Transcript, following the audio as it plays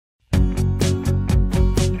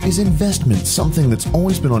Is investment something that's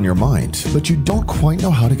always been on your mind, but you don't quite know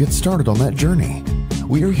how to get started on that journey?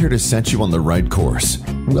 We are here to set you on the right course.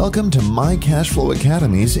 Welcome to My Cashflow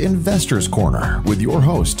Academy's Investors Corner with your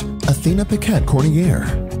host, Athena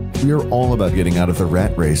Paquette-Cornier. We are all about getting out of the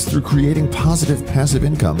rat race through creating positive passive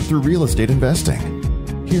income through real estate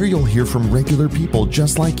investing. Here you'll hear from regular people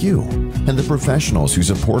just like you and the professionals who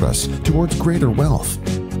support us towards greater wealth.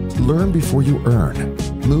 Learn before you earn.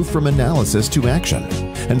 Move from analysis to action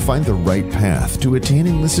and find the right path to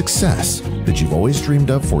attaining the success that you've always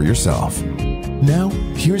dreamed of for yourself. Now,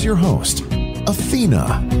 here's your host,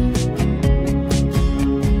 Athena.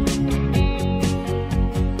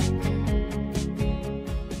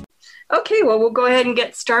 Okay, well, we'll go ahead and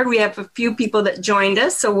get started. We have a few people that joined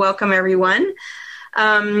us, so welcome everyone.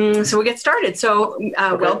 So we'll get started. So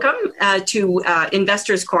welcome to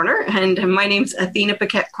Investors Corner. And my name's Athena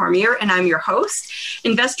Paquette-Cornier, and I'm your host.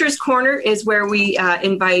 Investors Corner is where we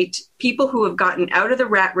invite people who have gotten out of the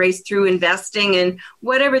rat race through investing in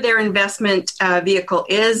whatever their investment vehicle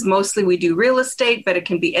is. Mostly we do real estate, but it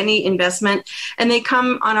can be any investment. And they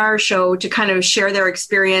come on our show to kind of share their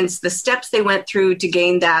experience, the steps they went through to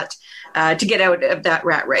gain that to get out of that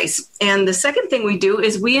rat race. And the second thing we do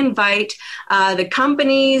is we invite the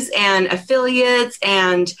companies and affiliates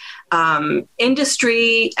and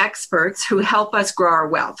industry experts who help us grow our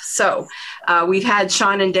wealth. So we've had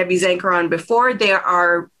Shawn and Debbie Zenker on before. They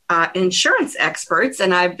are insurance experts,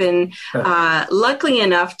 and I've been lucky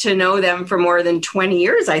enough to know them for more than 20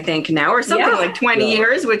 years, I think now, or something like 20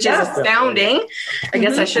 years, which is astounding. I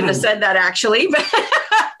guess I shouldn't have said that actually,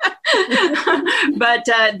 but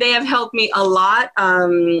they have helped me a lot.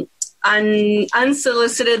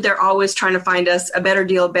 Unsolicited, they're always trying to find us a better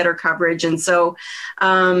deal, better coverage. And so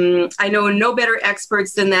I know no better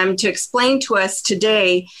experts than them to explain to us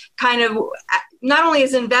today kind of not only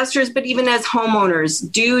as investors, but even as homeowners,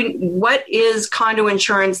 what is condo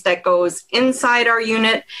insurance that goes inside our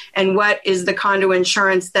unit, and what is the condo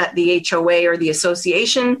insurance that the HOA or the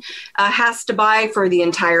association has to buy for the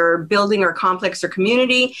entire building or complex or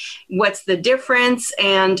community? What's the difference?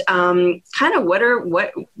 And kind of what are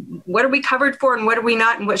we covered for, and what are we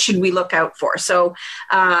not, and what should we look out for? So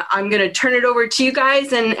I'm going to turn it over to you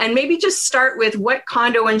guys, and maybe just start with what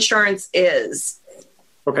condo insurance is.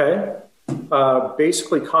 Okay.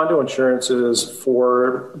 Basically, condo insurance is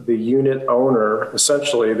for the unit owner,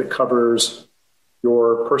 essentially, that covers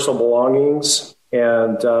your personal belongings.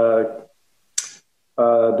 And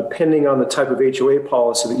depending on the type of HOA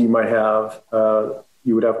policy that you might have,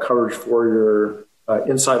 you would have coverage for your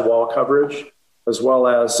inside wall coverage, as well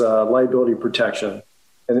as liability protection.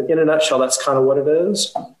 And in a nutshell, that's kind of what it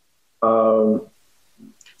is.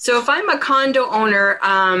 So if I'm a condo owner,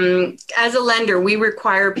 as a lender, we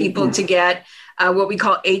require people to get what we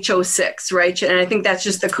call HO6, right? And I think that's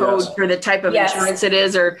just the code for the type of insurance it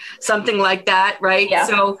is, or something like that, right? Yeah.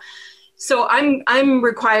 So I'm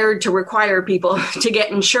required to require people to get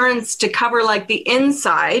insurance to cover like the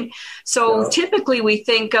inside. So typically we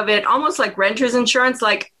think of it almost like renter's insurance.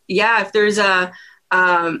 Like, if there's if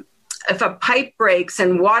a pipe breaks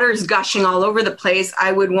and water's gushing all over the place,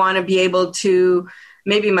 I would want to be able to.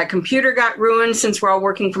 Maybe my computer got ruined since we're all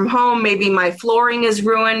working from home. Maybe my flooring is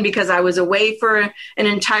ruined because I was away for an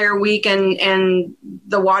entire week and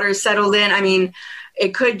the water settled in. I mean,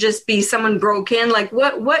 it could just be someone broke in. Like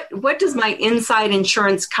what does my inside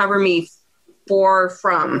insurance cover me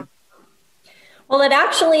from? Well, it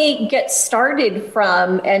actually gets started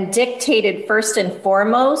from and dictated first and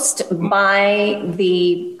foremost by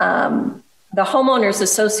the Homeowners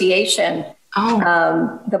Association.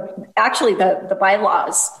 The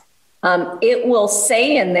bylaws, it will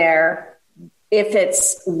say in there if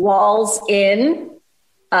it's walls in,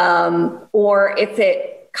 or if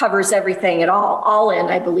it covers everything at all in,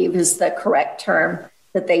 I believe is the correct term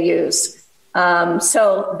that they use.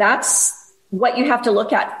 So that's what you have to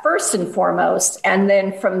look at first and foremost. And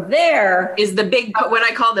then from there is the big, what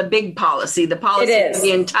I call the big policy, the policy for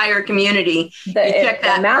the entire community.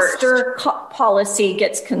 The master policy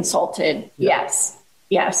gets consulted. Yes.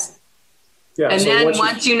 Yeah, and so then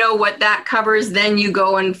once you know what that covers, then you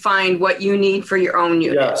go and find what you need for your own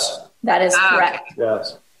unit. Yes. That is correct.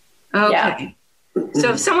 Yes. Okay. Yeah.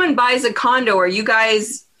 So if someone buys a condo, are you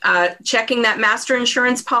guys checking that master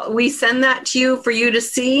insurance we send that to you for you to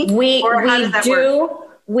see? We do.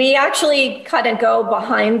 We actually kind of go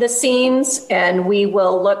behind the scenes, and we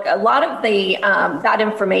will look. A lot of the that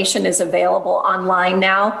information is available online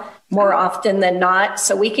now, more often than not,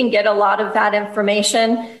 so we can get a lot of that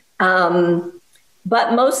information.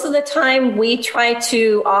 But most of the time, we try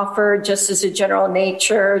to offer, just as a general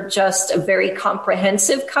nature, just a very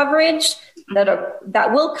comprehensive coverage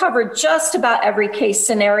that will cover just about every case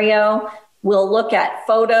scenario. We'll look at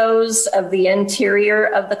photos of the interior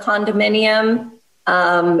of the condominium,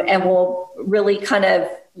 and we'll really kind of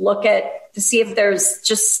look at to see if there's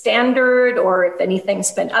just standard or if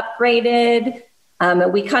anything's been upgraded.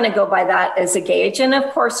 And we kind of go by that as a gauge. And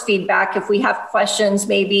of course, feedback, if we have questions,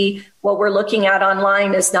 maybe what we're looking at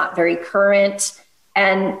online is not very current,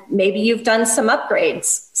 and maybe you've done some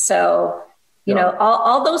upgrades. So, you know,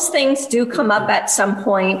 all those things do come up at some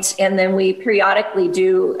point, and then we periodically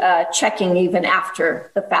do checking even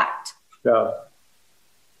after the fact. Yeah.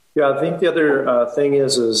 Yeah, I think the other thing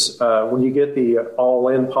is when you get the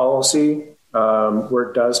all-in policy, where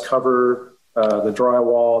it does cover the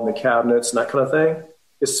drywall and the cabinets and that kind of thing,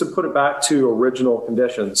 is to put it back to original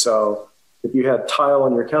condition. So if you had tile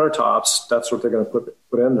on your countertops, that's what they're going to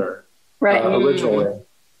put in there originally.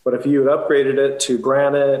 But if you had upgraded it to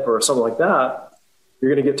granite or something like that,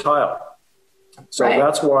 you're going to get tile. So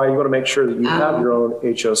that's why you want to make sure that you have your own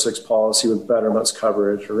HO6 policy with betterments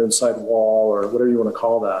coverage or inside wall or whatever you want to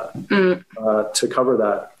call that to cover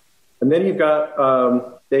that. And then you've got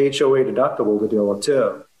the HOA deductible to deal with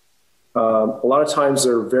too. A lot of times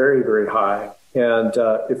they're very, very high. And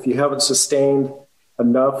if you haven't sustained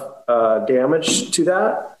enough damage to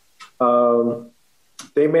that,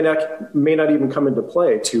 they may not even come into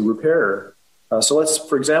play to repair. So let's,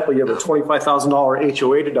 for example, you have a $25,000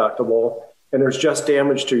 HOA deductible and there's just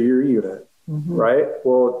damage to your unit, right?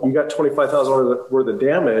 Well, you got $25,000 worth of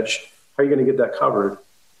damage. How are you going to get that covered?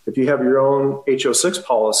 If you have your own HO6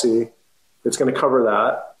 policy, it's going to cover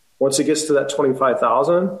that. Once it gets to that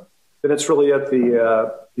 $25,000, then it's really up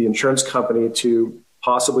the insurance company to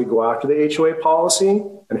possibly go after the HOA policy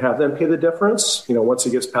and have them pay the difference, you know, once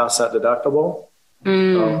it gets past that deductible.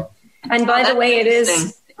 And by the way, it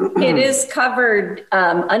is covered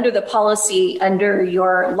under the policy, under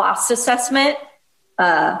your loss assessment,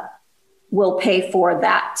 will pay for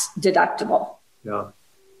that deductible. Yeah.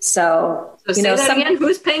 So say that again.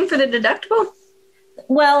 Who's paying for the deductible?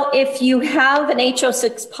 Well, if you have an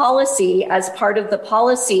HO6 policy as part of the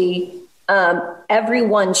policy,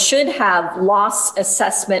 everyone should have loss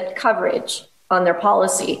assessment coverage on their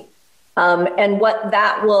policy. And what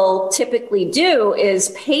that will typically do is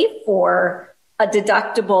pay for a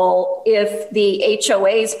deductible if the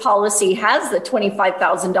HOA's policy has the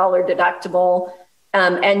 $25,000 deductible,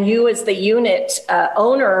 and you as the unit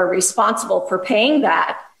owner are responsible for paying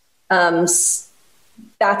that.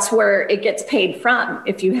 That's where it gets paid from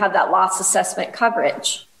if you have that loss assessment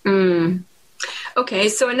coverage. Okay,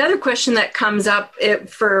 so another question that comes up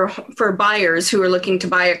for buyers who are looking to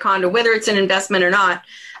buy a condo, whether it's an investment or not,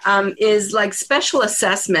 is like special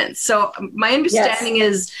assessments. So my understanding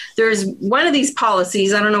is there's one of these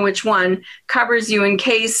policies, I don't know which one, covers you in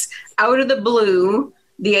case out of the blue,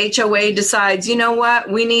 the HOA decides, you know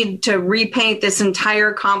what, we need to repaint this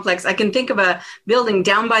entire complex. I can think of a building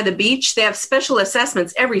down by the beach. They have special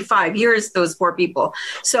assessments every 5 years, those poor people.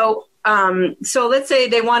 So let's say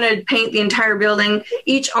they want to paint the entire building.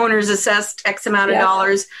 Each owner's assessed X amount of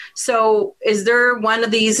dollars. So is there one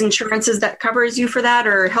of these insurances that covers you for that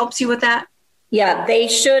or helps you with that? Yeah, they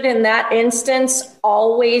should, in that instance,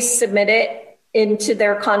 always submit it into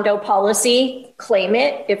their condo policy, claim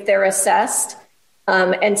it if they're assessed,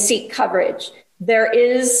 and seek coverage. There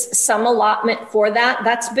is some allotment for that.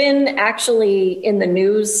 That's been actually in the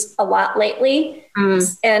news a lot lately.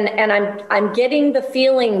 And I'm getting the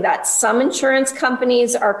feeling that some insurance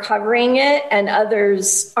companies are covering it and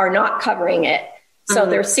others are not covering it. So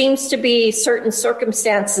there seems to be certain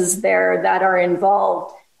circumstances there that are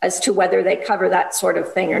involved as to whether they cover that sort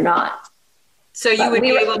of thing or not. So you would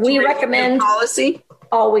be able to recommend policy?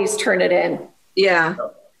 Always turn it in. Yeah.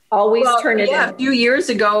 Always turn it in. A few years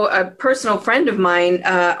ago, a personal friend of mine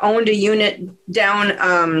owned a unit down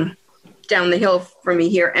the hill from me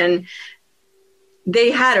here, and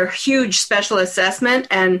they had a huge special assessment,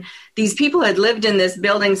 and these people had lived in this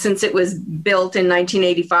building since it was built in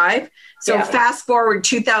 1985. So fast forward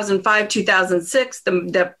 2005, 2006,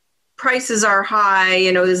 the prices are high.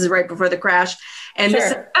 You know, this is right before the crash. And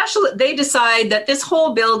they decide that this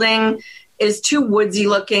whole building is too woodsy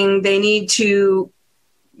looking. They need to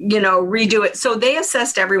redo it. So they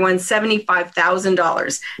assessed everyone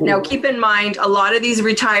 $75,000. Now, keep in mind, a lot of these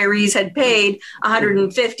retirees had paid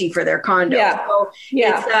 $150 for their condo. So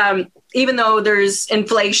it's, even though there's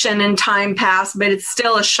inflation and time passed, but it's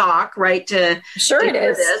still a shock, right? It is.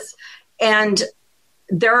 This. And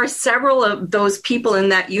there are several of those people in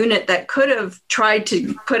that unit that could have tried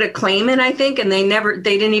to put a claim in, I think, and they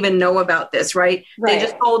didn't even know about this, right? They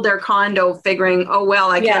just sold their condo figuring, oh,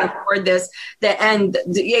 well, I can't afford this. And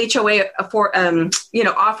the HOA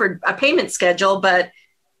offered a payment schedule, but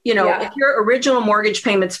if your original mortgage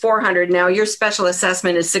payment's $400 now, your special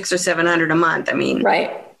assessment is $600 or $700 a month. I mean, for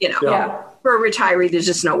a retiree, there's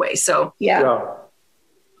just no way. So,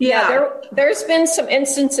 there's been some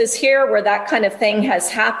instances here where that kind of thing has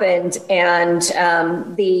happened, and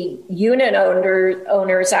the unit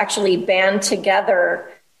owners actually band together,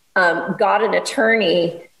 got an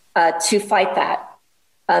attorney to fight that.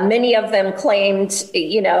 Many of them claimed,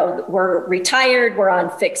 we're retired, we're on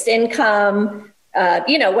fixed income,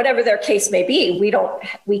 whatever their case may be.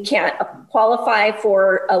 We can't qualify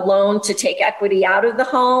for a loan to take equity out of the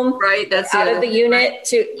home, right? That's out of the unit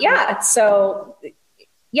So.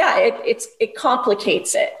 Yeah, it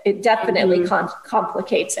complicates it. It definitely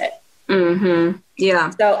complicates it. Mm-hmm.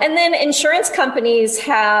 Yeah. So, and then insurance companies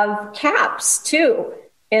have caps too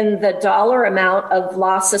in the dollar amount of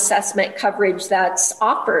loss assessment coverage that's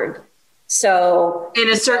offered. So, in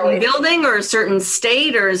a certain building or a certain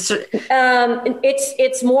state, or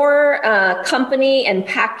it's more company and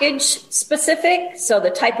package specific. So,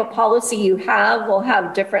 the type of policy you have will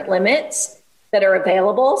have different limits that are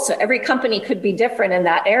available. So every company could be different in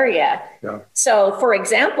that area. Yeah. So for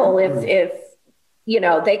example, if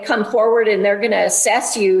they come forward and they're going to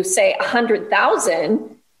assess you, say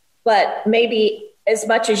 $100,000, but maybe as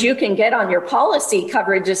much as you can get on your policy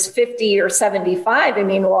coverage is 50 or 75. I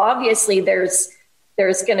mean, well, obviously there's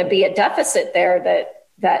going to be a deficit there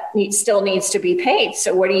that still needs to be paid.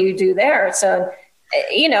 So what do you do there? So,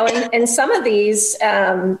 and some of these,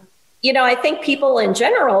 I think people in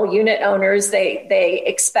general, unit owners, they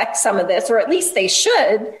expect some of this, or at least they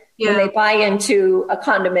should when they buy into a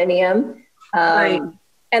condominium. Right.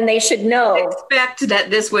 And they should know. Expect that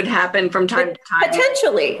this would happen from time to time.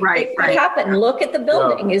 Potentially. Right. It could happen. Look at the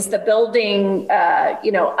building. Yeah. Is the building,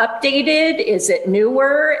 updated? Is it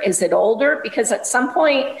newer? Is it older? Because at some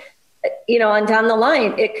point, on down the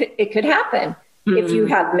line, it could happen. Mm-hmm. If you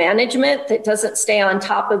have management that doesn't stay on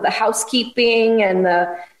top of the housekeeping and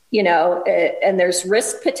and there's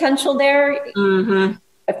risk potential there. Mm-hmm.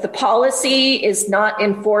 If the policy is not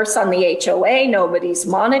in force on the HOA, nobody's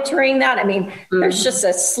monitoring that. I mean, there's just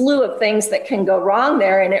a slew of things that can go wrong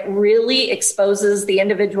there, and it really exposes the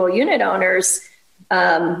individual unit owners.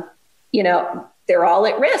 They're all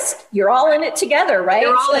at risk. You're all in it together, right?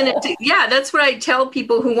 You're all in it. Yeah, that's what I tell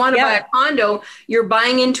people who want to buy a condo. You're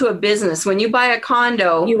buying into a business. When you buy a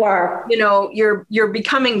condo, you are. You're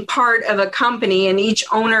becoming part of a company, and each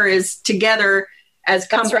owner is together as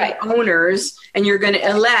company owners, and you're going to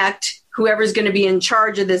elect whoever's going to be in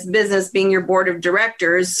charge of this business being your board of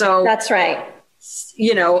directors. So that's right.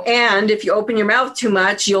 And if you open your mouth too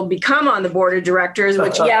much, you'll become on the board of directors,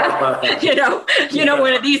 which, one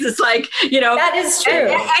of these is like, that is true.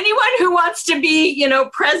 Anyone who wants to be,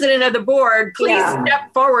 president of the board, please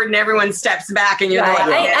step forward, and everyone steps back, and you're like,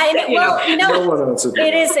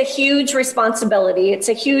 it is a huge responsibility. It's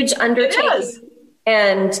a huge undertaking.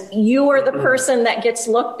 And you are the person that gets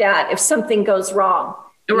looked at if something goes wrong.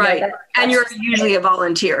 Right. And you're usually a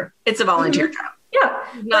volunteer. It's a volunteer job. Yeah.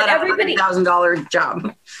 Not everybody $1,000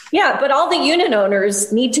 job. Yeah. But all the unit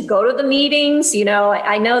owners need to go to the meetings.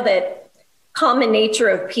 I know that common nature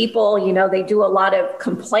of people, they do a lot of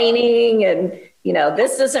complaining and,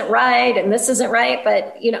 this isn't right and this isn't right.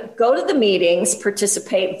 But, go to the meetings,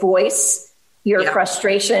 participate, voice your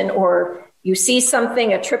frustration, or you see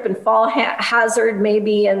something, a trip and fall hazard,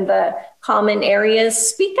 maybe in the common areas,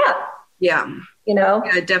 speak up. Yeah.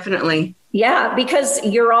 Yeah, definitely. Yeah, because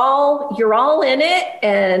you're all in it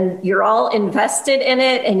and you're all invested in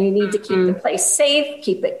it, and you need to keep the place safe,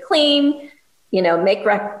 keep it clean, make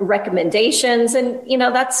recommendations, and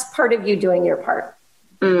that's part of you doing your part.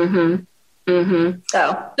 Mm-hmm. Mm-hmm.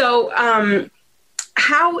 So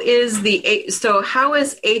how is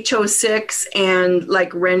HO6 and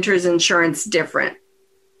like renters insurance different?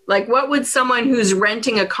 Like, what would someone who's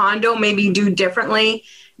renting a condo maybe do differently?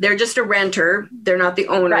 They're just a renter. They're not the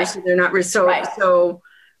owner. Right. So they're not. So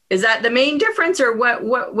is that the main difference, or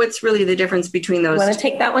what's really the difference between those? You want to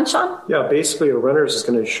take that one, Shawn? Yeah, basically a renter is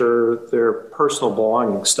going to insure their personal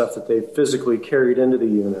belongings, stuff that they physically carried into the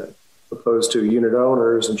unit, opposed to unit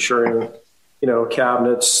owners insuring,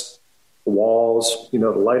 cabinets, walls, the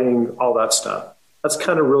lighting, all that stuff. That's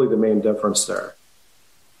kind of really the main difference there.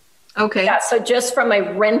 Okay. Yeah. So just from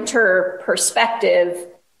a renter perspective,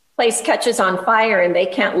 place catches on fire and they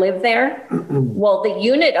can't live there, well, the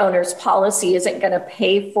unit owner's policy isn't going to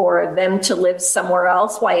pay for them to live somewhere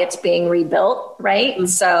else while it's being rebuilt, right? Mm-hmm.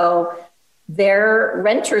 So their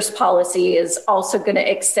renter's policy is also going to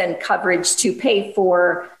extend coverage to pay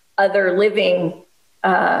for other living,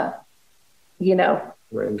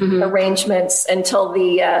 arrangements until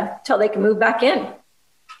they can move back in.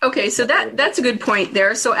 Okay, so that's a good point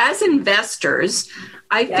there. So as investors,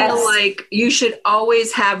 I feel like you should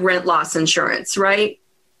always have rent loss insurance, right?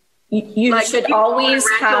 You should always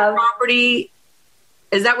have property.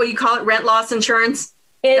 Is that what you call it? Rent loss insurance?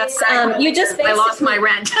 It's you just basically, I lost my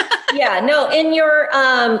rent. Yeah, no, in your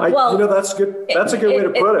that's good. That's a good way to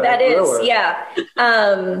put it. That is, really. Yeah.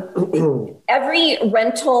 Every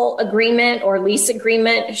rental agreement or lease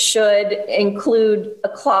agreement should include a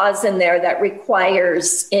clause in there that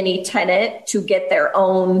requires any tenant to get their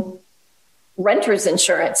own renter's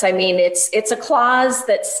insurance. I mean, it's a clause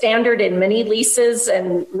that's standard in many leases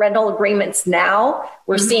and rental agreements now.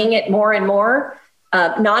 We're seeing it more and more.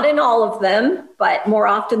 Not in all of them, but more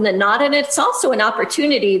often than not. And it's also an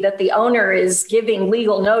opportunity that the owner is giving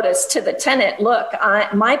legal notice to the tenant. Look,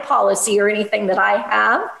 my policy or anything that I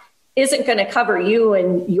have isn't going to cover you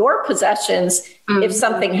and your possessions if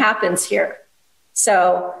something happens here.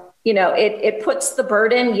 So, it puts the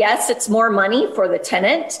burden. Yes, it's more money for the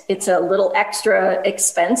tenant. It's a little extra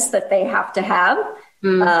expense that they have to have.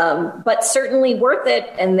 But certainly worth it,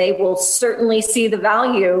 and they will certainly see the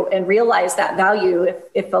value and realize that value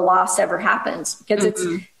if a loss ever happens, because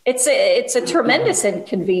it's a tremendous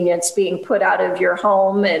inconvenience being put out of your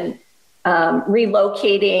home, and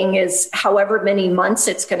relocating is however many months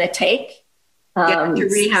it's going to take to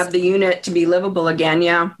rehab the unit to be livable again.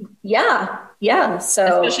 Yeah.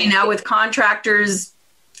 So especially now with contractors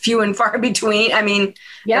few and far between. I mean,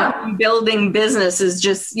 building business is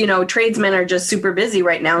just, tradesmen are just super busy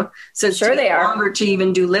right now. So it's sure they are longer to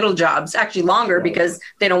even do little jobs, actually longer because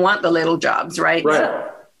they don't want the little jobs. Right. Yeah,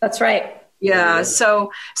 that's right. Yeah.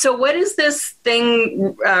 So what is this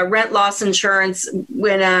thing, rent loss insurance,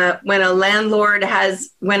 when a landlord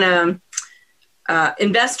has, when a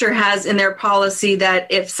investor has in their policy that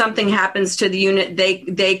if something happens to the unit,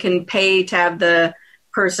 they can pay to have the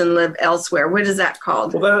person live elsewhere? What is that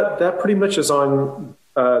called? Well, that pretty much is on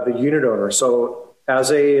the unit owner. So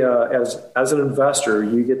as an investor,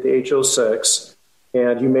 you get the HO6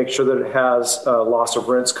 and you make sure that it has loss of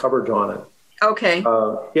rents coverage on it. Okay.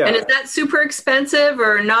 And is that super expensive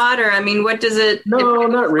or not? Or, I mean, what does it? No,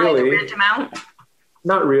 not really. The rent amount?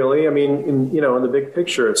 Not really. I mean, in the big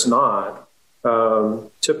picture, it's not.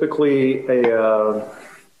 Typically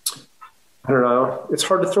I don't know. It's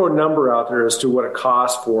hard to throw a number out there as to what a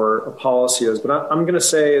cost for a policy is, but I'm going to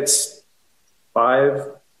say it's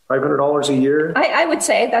 $500 a year. I would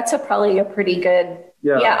say that's probably a pretty good,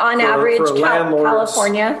 on average,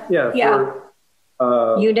 California.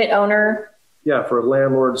 Unit owner. Yeah, for a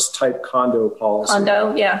landlord's type condo policy.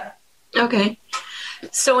 Condo, yeah. Okay.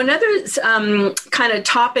 So another kind of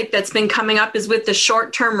topic that's been coming up is with the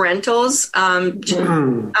short-term rentals.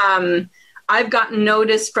 I've gotten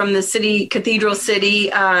notice from the city, Cathedral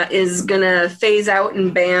City is going to phase out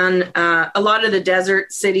and ban. A lot of the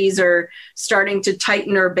desert cities are starting to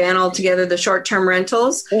tighten or ban altogether the short-term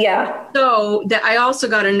rentals. Yeah. So I also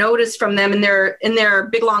got a notice from them in their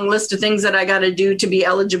big long list of things that I got to do to be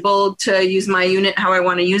eligible to use my unit how I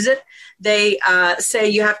want to use it. They say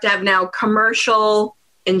you have to have now commercial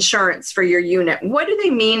insurance for your unit. What do they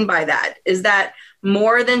mean by that? Is that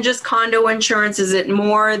more than just condo insurance? Is it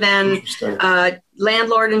more than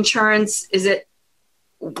landlord insurance?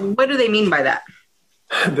 What do they mean by that?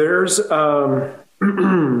 There's,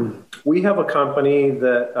 we have a company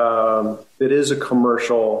that is a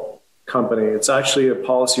commercial company. It's actually a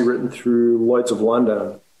policy written through Lloyd's of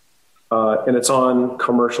London, and it's on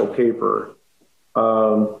commercial paper.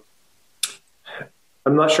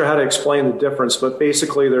 I'm not sure how to explain the difference, but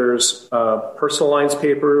basically there's personal lines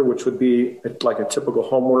paper, which would be like a typical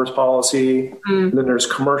homeowners policy. And then there's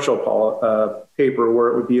commercial paper where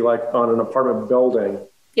it would be like on an apartment building,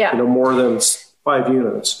 more than 5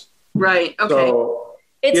 units. Right. Okay. So,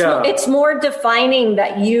 it's more defining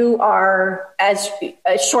that you are, as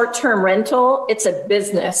a short-term rental, it's a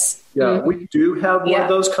business. Yeah, we do have one of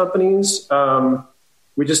those companies.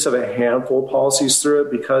 We just have a handful of policies through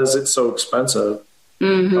it because it's so expensive.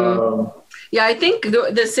 I think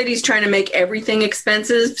the city's trying to make everything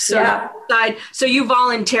expensive. So you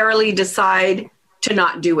voluntarily decide to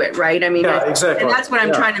not do it, right? I mean, exactly. And that's what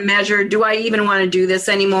I'm trying to measure. Do I even want to do this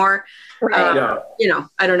anymore? Right.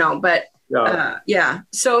 I don't know, but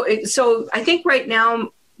So I think right now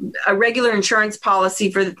a regular insurance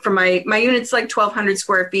policy for my unit's like 1,200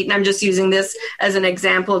 square feet. And I'm just using this as an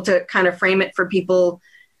example to kind of frame it for people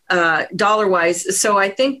dollar wise. So I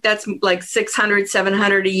think that's like 600,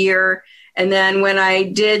 700 a year. And then when I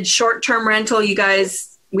did short-term rental, you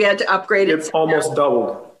guys, we had to upgrade it. It's almost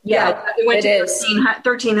doubled. Yeah, it went to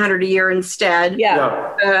 1,300 a year instead.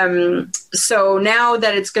 Yeah. So now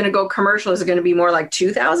that it's going to go commercial, is it going to be more like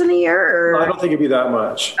 2,000 a year? Or? I don't think it'd be that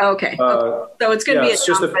much. Okay. So it's going to be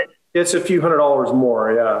it's a few $100s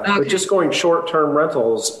more. Yeah. Okay. But just going short-term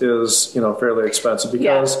rentals is, fairly expensive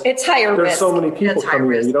because it's higher there's risk. so many people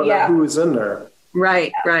coming in. You don't know who is in there.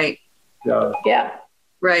 Right. Yeah. Yeah.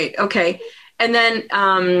 Right. Okay. And then,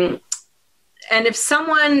 and if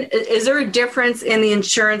someone, is there a difference in the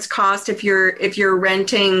insurance cost if you're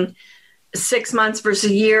renting 6 months versus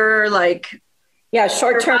a year? Like,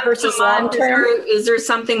 short-term versus long-term. Is there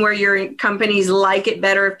something where your companies like it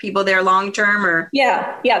better if people there long-term or?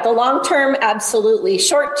 Yeah. The long-term, absolutely.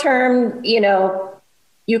 Short-term,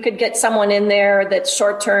 you could get someone in there that's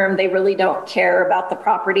short-term. They really don't care about the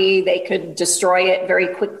property. They could destroy it very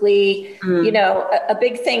quickly. A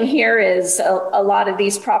big thing here is a lot of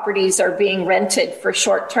these properties are being rented for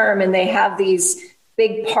short-term, and they have these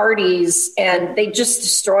big parties and they just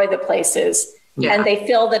destroy the places. Yeah. And they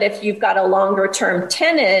feel that if you've got a longer-term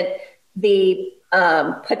tenant, the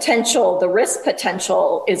risk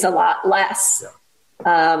potential is a lot less.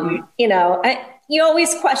 Yeah. You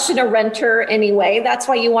always question a renter anyway. That's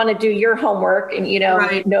why you want to do your homework and,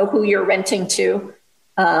 know who you're renting to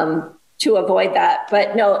avoid that.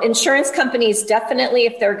 But no, insurance companies definitely,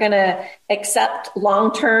 if they're going to accept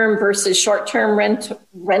long-term versus short-term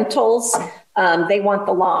rentals, they want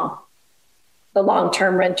the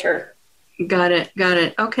long-term renter. Got it.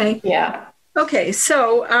 Okay. Yeah. Okay.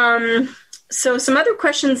 So some other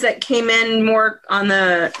questions that came in more on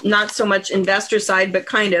the not so much investor side, but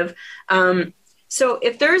kind of. So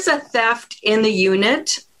if there's a theft in the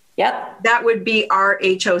unit, that would be our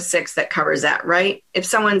HO6 that covers that, right? If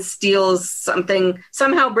someone steals something,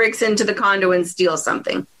 somehow breaks into the condo and steals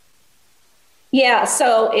something. Yeah.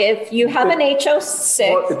 So if you have an HO6,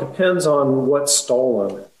 well, it depends on what's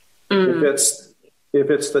stolen. If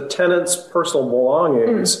it's the tenant's personal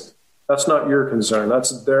belongings, that's not your concern.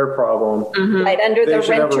 That's their problem. Right, under the They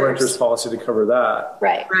should have a renters. renter's policy to cover that.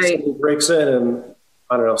 Right. Somebody breaks in and,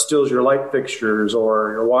 I don't know, steals your light fixtures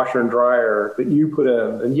or your washer and dryer that you put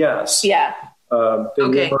in, then yes. Yeah. Then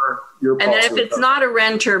your policy. And then if it's not a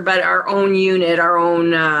renter, but our own unit, your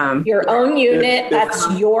own unit,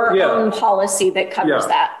 that's your own policy that covers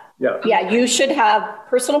that. Yeah. You should have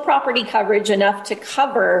personal property coverage enough to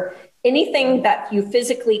cover anything that you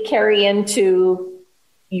physically carry into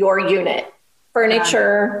your unit,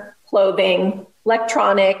 furniture, clothing,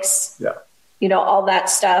 electronics, all that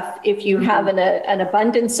stuff. If you have an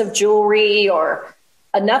abundance of jewelry or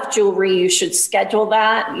enough jewelry, you should schedule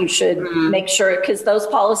that. You should make sure, because those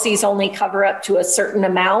policies only cover up to a certain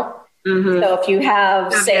amount. So if you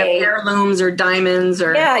have, say, heirlooms or diamonds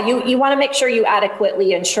or. Yeah, you want to make sure you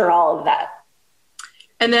adequately insure all of that.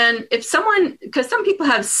 And then if someone, because some people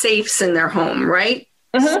have safes in their home, right?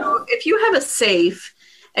 So if you have a safe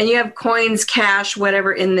and you have coins, cash,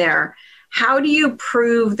 whatever in there, how do you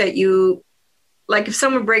prove that you, like if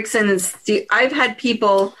someone breaks in and I've had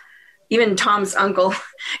people, even Tom's uncle,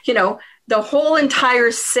 the whole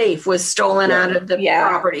entire safe was stolen out of the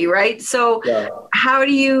property, right? So how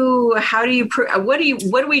do you prove, what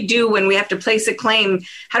do we do when we have to place a claim?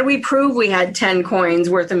 How do we prove we had 10 coins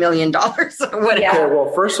worth $1 million or whatever? Okay,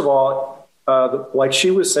 well, first of all, like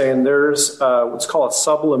she was saying, there's what's called a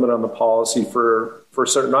sublimit on the policy for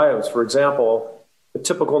certain items. For example, the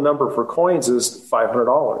typical number for coins is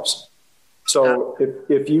 $500. So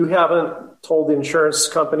if you haven't told the insurance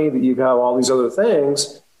company that you have all these other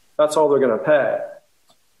things, that's all they're going to pay.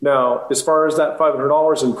 Now, as far as that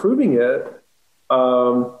 $500 and proving it,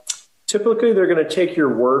 typically they're going to take your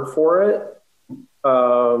word for it,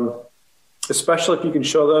 especially if you can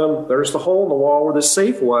show them there's the hole in the wall where the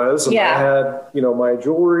safe was. And I had, my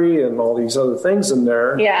jewelry and all these other things in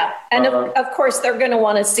there. Yeah. And of course, they're going to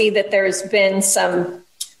want to see that there's been some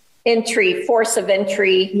force of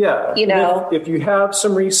entry. Yeah. If you have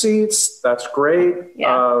some receipts, that's great.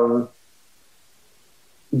 Yeah.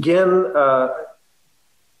 Again,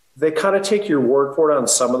 they kind of take your word for it on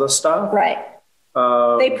some of the stuff. Right.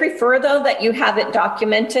 They prefer, though, that you have it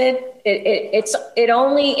documented. It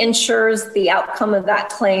only ensures the outcome of that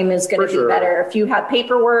claim is going to be better. If you have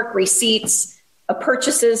paperwork, receipts,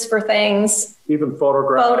 purchases for things. Even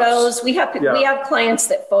photographs. Photos. We have clients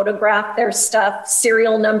that photograph their stuff,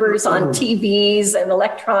 serial numbers on TVs and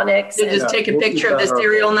electronics. You just take a picture of the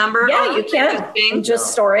serial number? Yeah, you can. And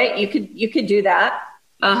just store it. You could do that.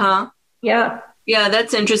 Yeah. Yeah,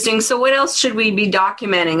 that's interesting. So what else should we be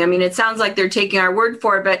documenting? I mean, it sounds like they're taking our word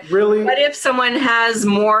for it, but really, what if someone has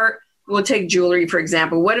more? We'll take jewelry, for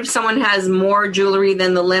example. What if someone has more jewelry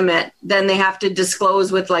than the limit? Then they have to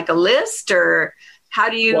disclose with like a list, or how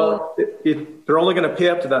do you? Well, they're only going to pay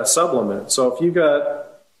up to that sublimit. So if you got,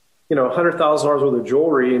 $100,000 worth of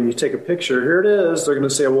jewelry and you take a picture, here it is. They're going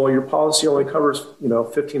to say, well, your policy only covers,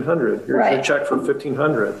 $1,500. Here's your check for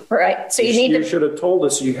 $1,500. Right. So you should have told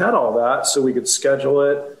us you had all that so we could schedule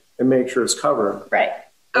it and make sure it's covered. Right.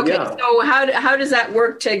 Okay. Yeah. So how does that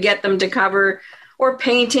work to get them to cover? Or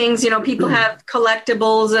paintings, people have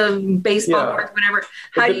collectibles of baseball cards, whatever.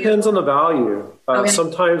 It depends on the value.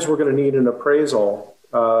 Sometimes we're going to need an appraisal,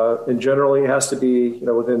 and generally it has to be,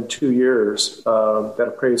 within 2 years. That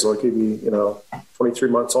appraisal, it could be, 23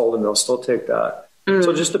 months old, and they'll still take that.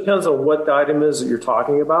 So it just depends on what the item is that you're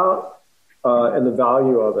talking about and the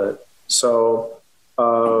value of it. So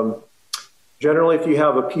generally, if you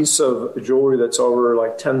have a piece of jewelry that's over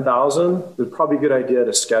like $10,000, it's probably a good idea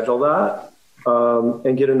to schedule that.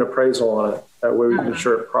 And get an appraisal on it. That way we can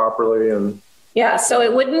insure it properly. Yeah, so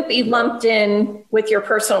it wouldn't be lumped in with your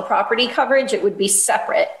personal property coverage. It would be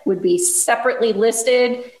separate, would be separately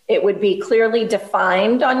listed. It would be clearly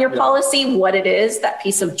defined on your policy what it is, that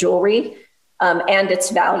piece of jewelry, and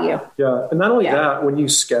its value. Yeah, and not only that, when you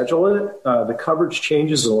schedule it, the coverage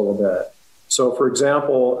changes a little bit. So for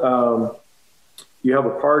example, you have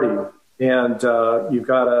a party and you've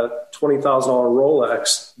got a $20,000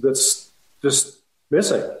 Rolex that's just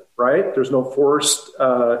missing, right? There's no forced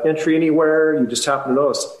entry anywhere. You just happen to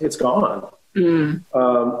notice it's gone.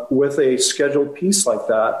 With a scheduled piece like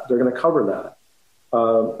that, they're going to cover that.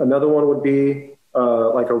 Another one would be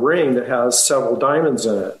like a ring that has several diamonds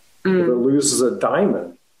in it. If it loses a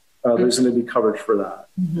diamond, there's going to be coverage for that.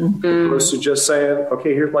 Opposed to just saying,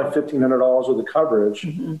 okay, here's my $1,500 worth of coverage.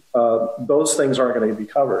 Those things aren't going to be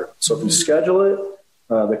covered. So if you schedule it,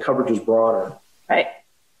 the coverage is broader. Right.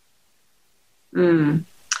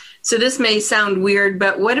 So this may sound weird,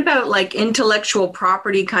 but what about like intellectual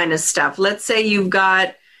property kind of stuff? Let's say you've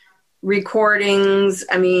got recordings.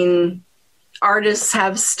 I mean, artists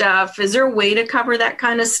have stuff. Is there a way to cover that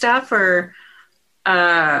kind of stuff, or, you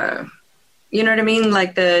know what I mean?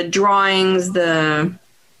 Like the drawings, there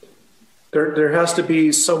has to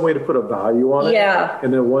be some way to put a value on it. Yeah.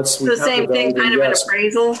 And then once we the same thing, kind of an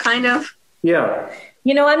appraisal, kind of. Yeah.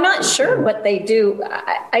 I'm not sure what they do.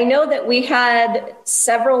 I know that we had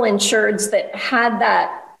several insureds that had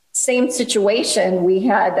that same situation. We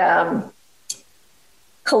had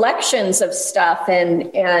collections of stuff,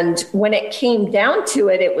 and when it came down to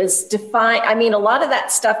it, it was defined. I mean, a lot of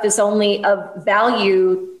that stuff is only of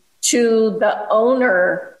value to the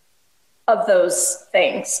owner of those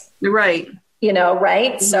things. Right.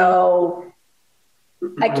 Right? So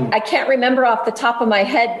I can't remember off the top of my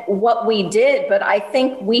head what we did, but I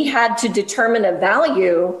think we had to determine a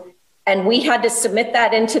value and we had to submit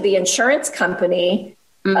that into the insurance company,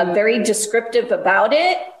 very descriptive about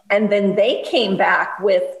it. And then they came back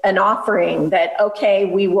with an offering that, okay,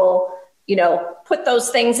 we will, put those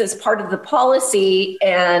things as part of the policy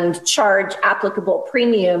and charge applicable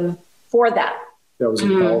premium for that. That was a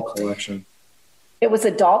doll collection. It was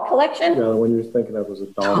a doll collection? Yeah, when you're thinking of it was a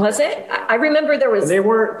doll. Was it? I remember there was. And they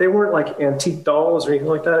weren't like antique dolls or anything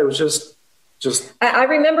like that. It was just. I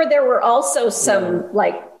remember there were also some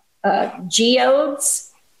like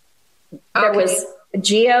geodes. There was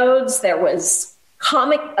geodes. There was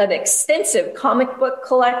an extensive comic book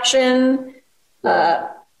collection.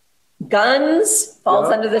 Guns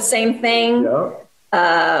falls under the same thing. Yeah.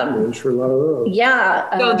 I'm sure a lot of those.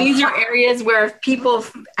 Yeah. So these are areas where people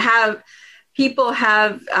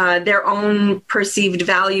have their own perceived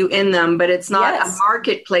value in them, but it's not a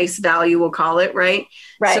marketplace value, we'll call it, right?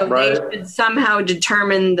 Right. So they should somehow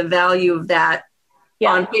determine the value of that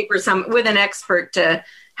on paper, with an expert to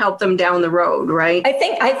help them down the road, right? I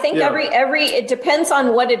think it depends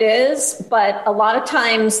on what it is, but a lot of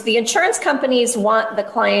times the insurance companies want the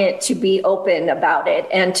client to be open about it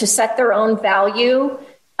and to set their own value.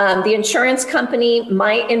 The insurance company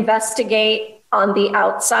might investigate on the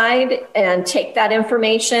outside and take that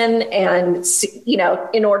information and,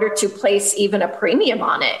 in order to place even a premium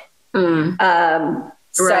on it.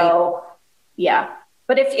 So, yeah.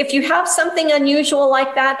 But if you have something unusual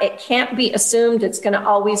like that, it can't be assumed it's going to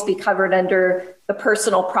always be covered under the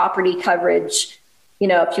personal property coverage.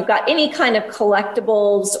 if you've got any kind of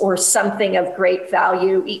collectibles or something of great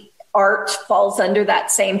value, art falls under that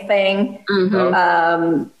same thing.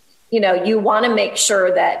 Mm-hmm. You want to make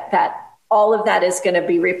sure that all of that is going to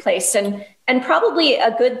be replaced. And probably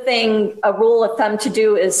a good thing, a rule of thumb to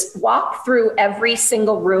do is walk through every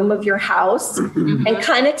single room of your house mm-hmm. and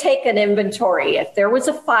kind of take an inventory. If there was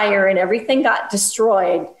a fire and everything got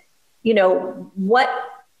destroyed,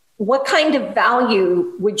 what kind of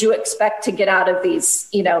value would you expect to get out of these,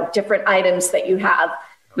 different items that you have?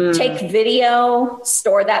 Mm. Take video,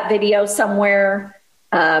 store that video somewhere.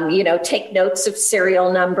 Take notes of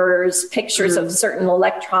serial numbers, pictures of certain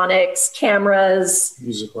electronics, cameras,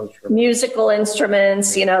 musical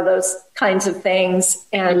instruments, those kinds of things.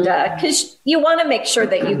 And because you want to make sure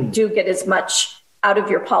that you do get as much out of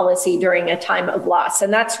your policy during a time of loss.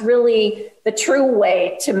 And that's really the true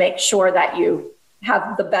way to make sure that you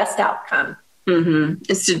have the best outcome. Mm-hmm.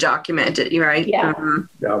 Is to document it, right? Yeah.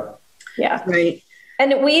 Mm-hmm. Yeah. Right.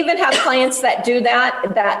 And we even have clients that do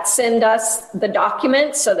that send us the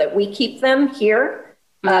documents so that we keep them here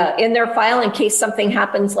in their file in case something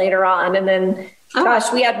happens later on. And then,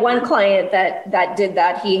 we had one client that did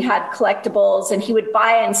that. He had collectibles and he would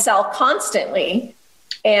buy and sell constantly.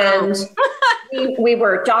 And we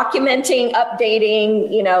were documenting,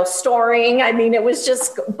 updating, storing. I mean, it was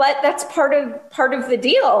but that's part of the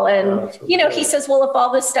deal. And, he says, well, if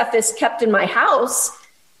all this stuff is kept in my house,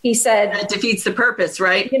 he said, that defeats the purpose,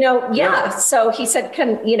 right? Yeah. So he said,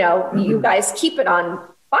 you guys keep it on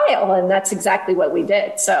file? And that's exactly what we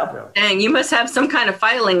did. So dang, you must have some kind of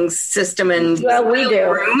filing system we do.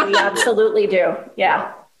 We absolutely do.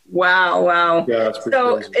 Yeah. Wow. Yeah, that's pretty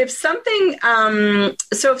crazy. If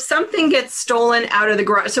something gets stolen out of the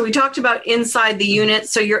garage, so we talked about inside the unit.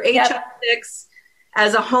 So your HO6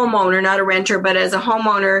 as a homeowner, not a renter, but as a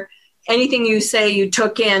homeowner, anything you say you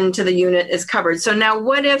took into the unit is covered. So now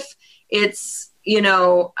what if it's, in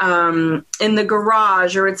the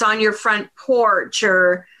garage or it's on your front porch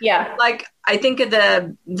or like I think of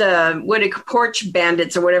the porch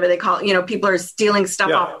bandits or whatever they call it, people are stealing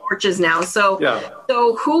stuff off porches now. So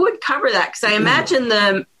who would cover that? Because I imagine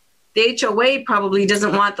the HOA probably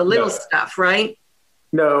doesn't want the little stuff, right?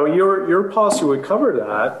 No, your policy would cover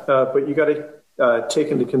that, but you got to take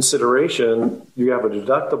into consideration you have a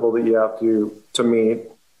deductible that you have to meet.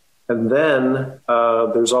 And then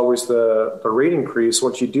there's always the rate increase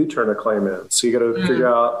once you do turn a claim in. So you got to figure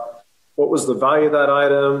out what was the value of that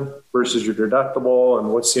item versus your deductible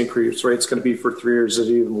and what's the increase rate's going to be for 3 years. Is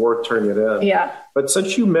it even worth turning it in? Yeah. But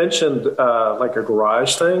since you mentioned like a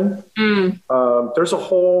garage thing, there's a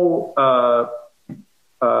whole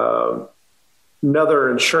another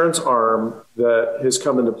insurance arm that has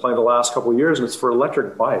come into play in the last couple of years, and it's for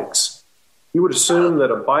electric bikes. You would assume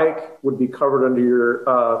that a bike would be covered under your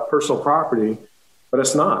personal property, but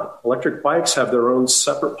it's not. Electric bikes have their own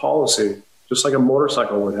separate policy, just like a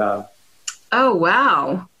motorcycle would have. Oh,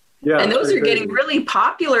 wow. Yeah, and those are getting really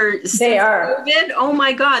popular. They are. COVID. Oh,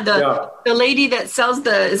 my God. The lady that sells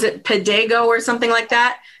is it Pedego or something like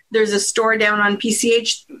that? There's a store down on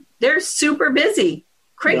PCH. They're super busy,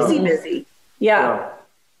 crazy busy.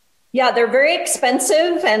 Yeah, they're very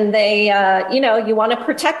expensive and they, you want to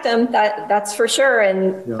protect them. That's for sure.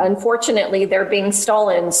 And unfortunately, they're being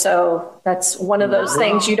stolen. So that's one of those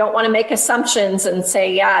things. You don't want to make assumptions and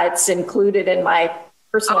say, it's included in my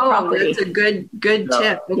personal property. That's a good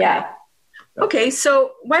tip. Okay. Yeah. Okay,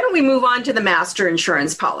 so why don't we move on to the master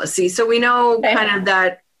insurance policy? So we know kind of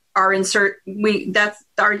that that's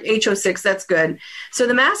our HO6, that's good. So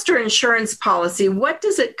the master insurance policy, what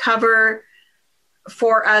does it cover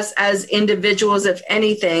for us as individuals, if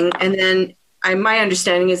anything? And then my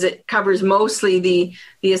understanding is it covers mostly the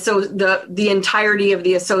entirety of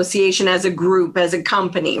the association as a group, as a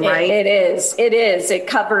company, right? It is. It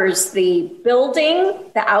covers the building,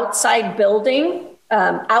 the outside building,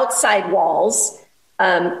 outside walls,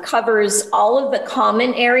 covers all of the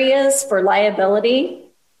common areas for liability.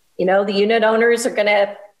 The unit owners are going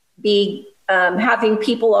to be having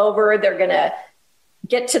people over. They're going to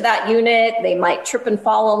get to that unit. They might trip and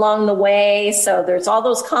fall along the way. So there's all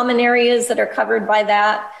those common areas that are covered by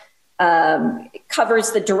that. It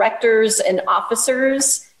covers the directors and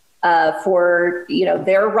officers for,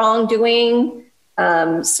 their wrongdoing.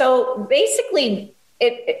 So basically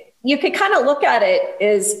you could kind of look at it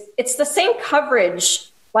as it's the same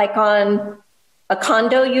coverage like on a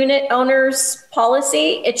condo unit owner's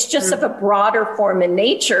policy. It's just of a broader form in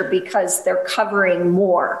nature because they're covering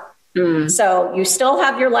more. So you still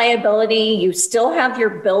have your liability, you still have your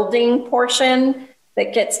building portion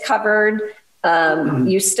that gets covered.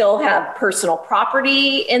 You still have personal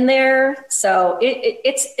property in there. So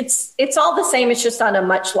it's all the same. It's just on a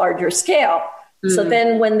much larger scale. So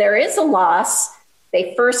then when there is a loss,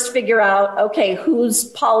 they first figure out, okay, whose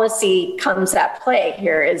policy comes at play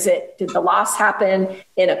here? Did the loss happen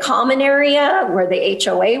in a common area where the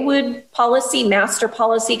HOA would master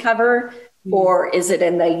policy cover? Or is it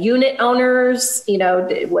in the unit owners?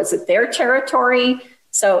 Was it their territory?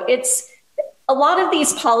 So it's a lot of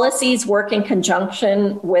these policies work in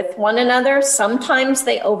conjunction with one another. Sometimes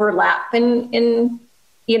they overlap in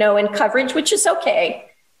coverage, which is okay.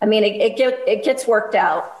 I mean, it gets worked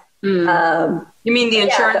out. You mean the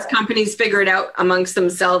insurance companies figure it out amongst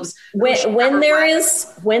themselves? When there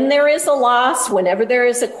is a loss, whenever there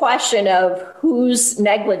is a question of who's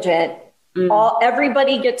negligent,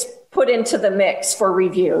 everybody gets put into the mix for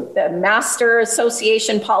review. The master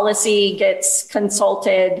association policy gets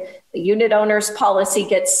consulted. The unit owner's policy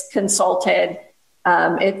gets consulted.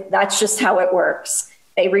 That's just how it works.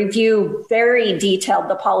 They review very detailed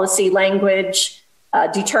the policy language,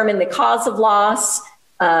 determine the cause of loss,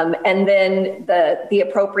 and then the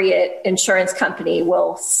appropriate insurance company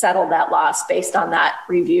will settle that loss based on that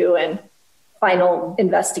review and final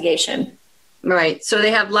investigation. Right. So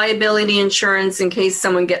they have liability insurance in case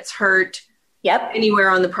someone gets hurt. Yep.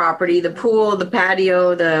 Anywhere on the property, the pool, the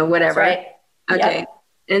patio, the whatever. That's right. Okay. Yep.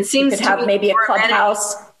 And it seems to have maybe a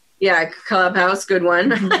clubhouse. Yeah, clubhouse, good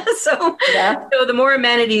one. So the more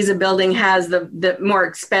amenities a building has, the more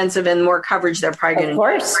expensive and more coverage they're probably going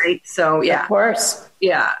to get, right? So of course.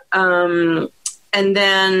 Yeah. And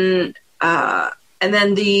then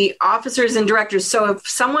the officers and directors. So if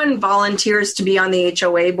someone volunteers to be on the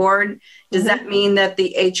HOA board, does that mean that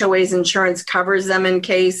the HOA's insurance covers them in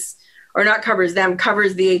case, or not covers them,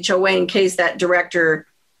 covers the HOA in case that director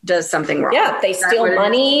does something wrong? Yeah, if they steal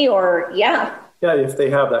money Yeah, if they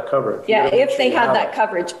have that coverage. Yeah, if they have that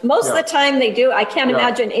coverage. Most of the time they do. I can't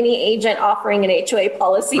imagine any agent offering an HOA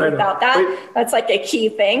policy without that. That's like a key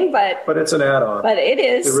thing, but it's an add-on. But it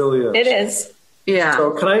is. It really is. It is. Yeah.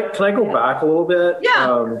 So can I go back a little bit?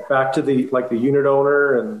 Yeah. Back to the unit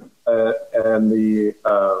owner and the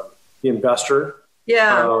investor.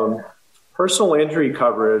 Yeah. Personal injury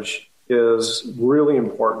coverage is really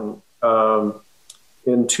important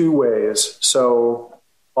in two ways. So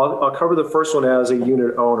I'll cover the first one as a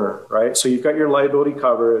unit owner, right? So you've got your liability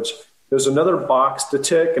coverage. There's another box to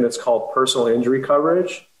tick, and it's called personal injury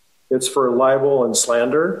coverage. It's for libel and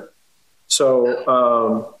slander.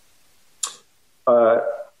 So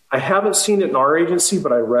I haven't seen it in our agency,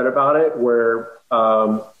 but I read about it where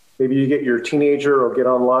maybe you get your teenager or get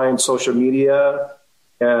online social media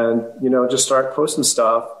and, just start posting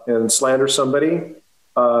stuff and slander somebody.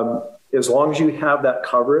 As long as you have that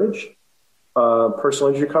coverage,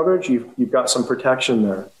 personal injury coverage, you've got some protection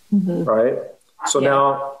there, right? So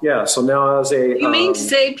now as a... You mean to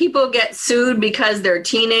say people get sued because their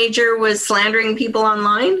teenager was slandering people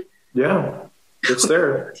online? Yeah, it's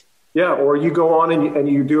there. Yeah, or you go on and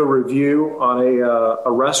you do a review on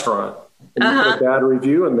a restaurant and you put a bad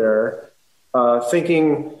review in there,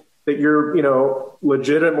 thinking that you're,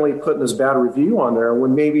 legitimately putting this bad review on there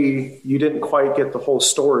when maybe you didn't quite get the whole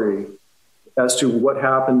story as to what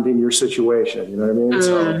happened in your situation. You know what I mean?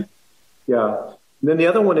 So, yeah. And then the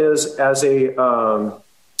other one is as an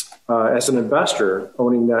investor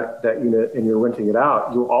owning that unit and you're renting it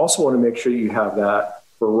out, you'll also want to make sure you have that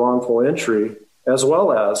for wrongful entry as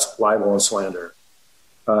well as libel and slander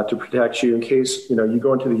to protect you in case, you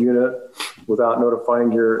go into the unit without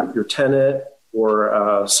notifying your tenant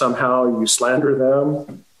or somehow you slander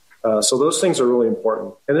them. So those things are really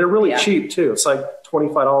important. And they're really cheap too. It's like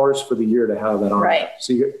 $25 for the year to have that on. Right.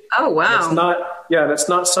 So oh, wow. It's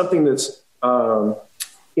not something that's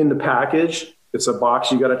in the package. It's a box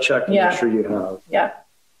you got to check to make sure you have. Yeah.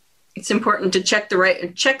 It's important to check the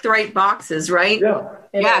right boxes, right?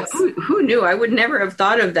 Yeah. Who knew? I would never have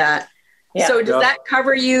thought of that. Yeah. So does that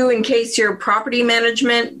cover you in case your property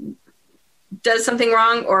management does something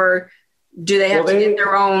wrong, or do they have to get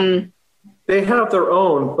their own? They have their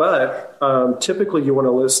own, but typically you want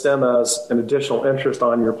to list them as an additional interest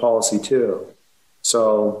on your policy too.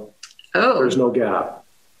 So there's no gap.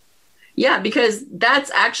 Yeah, because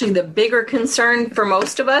that's actually the bigger concern for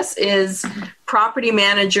most of us is property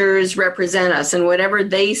managers represent us, and whatever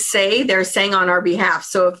they say, they're saying on our behalf.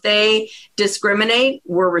 So if they discriminate,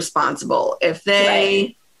 we're responsible. If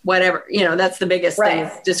they, whatever, that's the biggest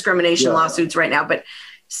thing, discrimination lawsuits right now. But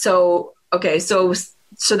so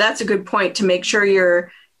that's a good point to make sure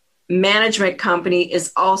your management company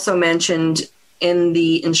is also mentioned in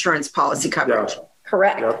the insurance policy coverage.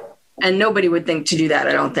 Correct. Yep. And nobody would think to do that,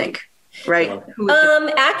 I don't think. right?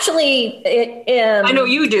 Actually, I know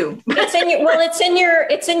you do.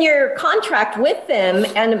 It's in your contract with them,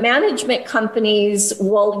 and management companies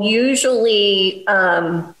will usually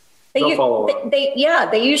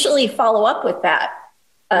they usually follow up with that.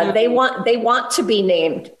 They want to be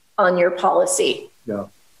named on your policy. Yeah.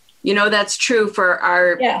 That's true for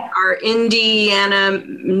our Indiana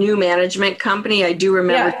new management company. I do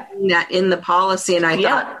remember seeing that in the policy, and I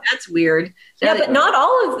thought that's weird. But not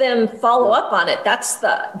all of them follow up on it. That's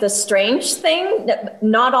the strange thing. That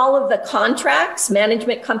not all of the contracts,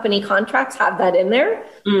 management company contracts, have that in there.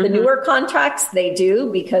 Mm-hmm. The newer contracts, they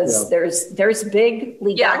do, because there's big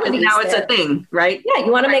legalities. Yeah, now it's a thing, right? Yeah,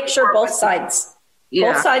 you want to make sure both sides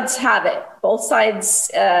have it. Both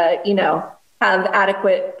sides, have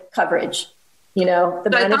adequate coverage. The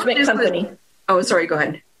management company. Sorry, go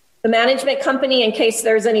ahead. The management company, in case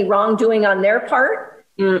there's any wrongdoing on their part,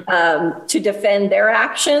 to defend their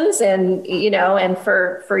actions, and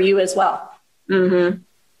for you as well. Mm-hmm.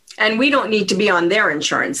 And we don't need to be on their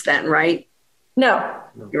insurance then, right? No.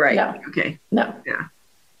 You're right. No. Okay. No. Yeah.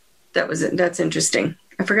 That's interesting.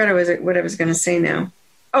 I forgot what I was going to say now.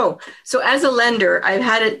 Oh, so as a lender, I've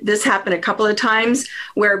had this happen a couple of times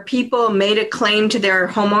where people made a claim to their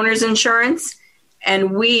homeowners insurance,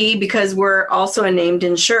 and because we're also a named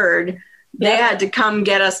insured, they had to come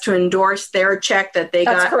get us to endorse their check that they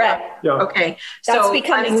got. That's correct. Yeah. Okay. That's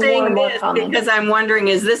becoming more and more common. Because I'm wondering,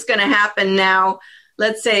 is this going to happen now?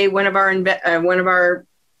 Let's say one of our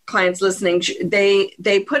clients listening,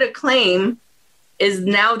 they put a claim. Is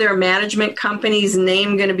now their management company's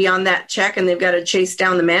name going to be on that check, and they've got to chase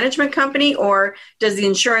down the management company? Or does the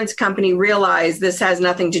insurance company realize this has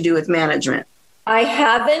nothing to do with management? I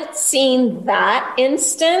haven't seen that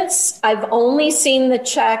instance. I've only seen the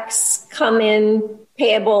checks come in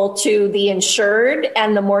payable to the insured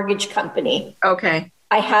and the mortgage company. Okay.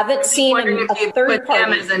 I haven't seen a third party.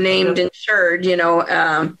 Them as a named insured,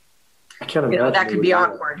 I can't imagine that could be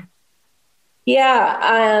awkward.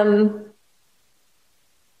 Yeah.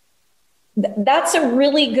 That's a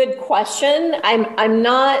really good question. I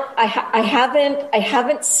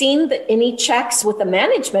haven't seen any checks with the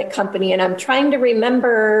management company, and I'm trying to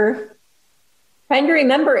remember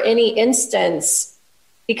any instance,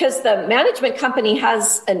 because the management company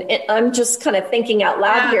has I'm just kind of thinking out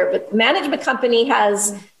loud here, but management company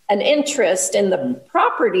has an interest in the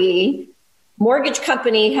property. Mortgage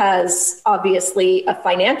company has obviously a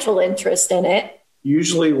financial interest in it.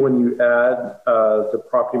 Usually when you add the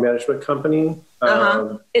property management company,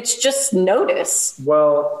 it's just notice.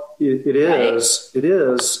 Well, it is. Right? It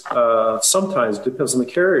is. Sometimes it depends on the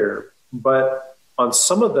carrier, but on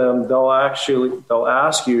some of them, they'll ask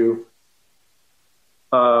you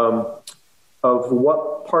of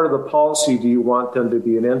what part of the policy do you want them to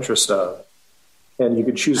be an interest of. And you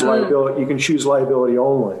can choose liability. You can choose liability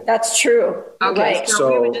only. That's true. Okay, right.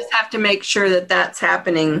 So we would just have to make sure that that's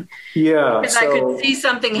happening. Yeah, because I could see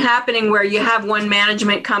something happening where you have one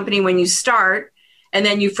management company when you start, and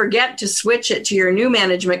then you forget to switch it to your new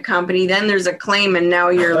management company. Then there's a claim, and now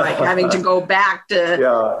you're like having to go back to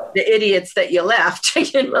the idiots that you left.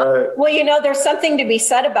 Right. Well, there's something to be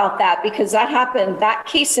said about that, because that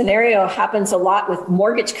case scenario happens a lot with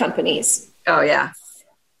mortgage companies. Oh yeah.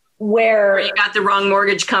 Where you got the wrong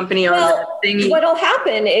mortgage company on the thingy. What'll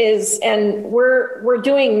happen is, and we're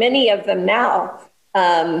doing many of them now,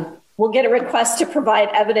 we'll get a request to provide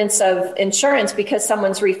evidence of insurance because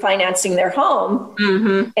someone's refinancing their home.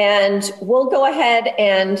 Mm-hmm. And we'll go ahead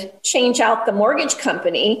and change out the mortgage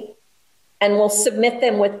company, and we'll submit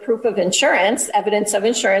them with proof of insurance, evidence of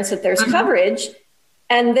insurance that there's coverage.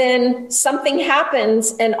 And then something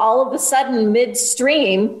happens, and all of a sudden,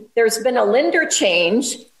 midstream, there's been a lender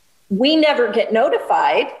change. We never get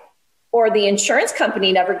notified, or the insurance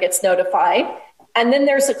company never gets notified, and then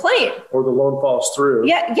there's a claim. Or the loan falls through.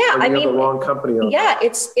 Yeah. I mean, the wrong company on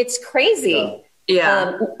it's crazy.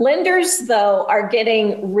 Yeah. Lenders, though, are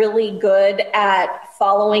getting really good at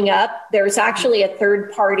following up. There's actually a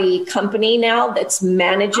third-party company now that's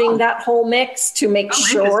managing that whole mix to make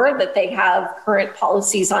sure that they have current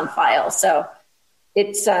policies on file. So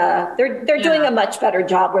it's they're doing a much better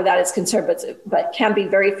job where that is concerned, but can be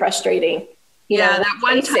very frustrating. That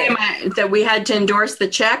one time that we had to endorse the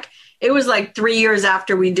check, it was like 3 years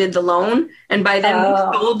after we did the loan, and by then we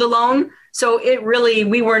sold the loan. So it really,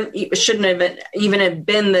 shouldn't have even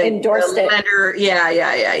been the endorsed lender.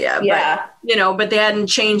 Yeah. But they hadn't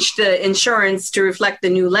changed the insurance to reflect the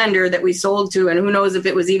new lender that we sold to. And who knows if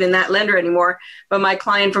it was even that lender anymore. But my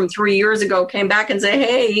client from 3 years ago came back and said,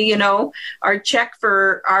 hey, our check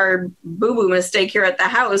for our boo-boo mistake here at the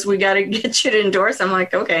house, we got to get you to endorse. I'm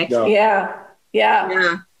like, okay. Yeah.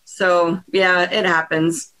 So yeah, it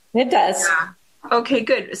happens. It does. Yeah. Okay,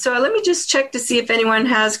 good. So let me just check to see if anyone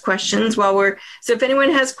has questions so if anyone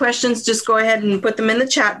has questions, just go ahead and put them in the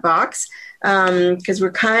chat box, because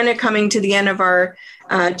we're kind of coming to the end of our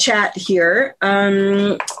chat here.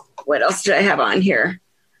 What else did I have on here?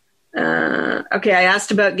 Okay, I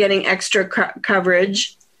asked about getting extra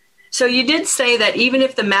coverage. So you did say that even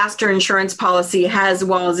if the master insurance policy has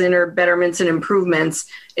walls in or betterments and improvements,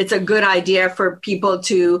 it's a good idea for people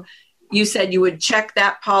to, you said you would check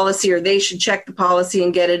that policy, or they should check the policy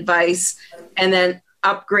and get advice and then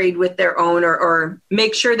upgrade with their own, or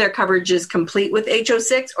make sure their coverage is complete with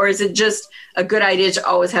HO6? Or is it just a good idea to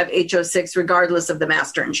always have HO6 regardless of the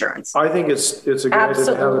master insurance? I think it's a good idea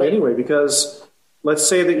to have it anyway, because let's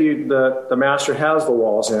say that the master has the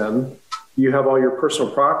walls in, you have all your personal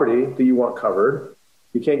property that you want covered.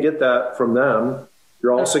 You can't get that from them.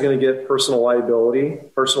 You're also going to get personal liability,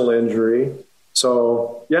 personal injury.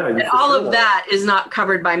 So, yeah. And all of that is not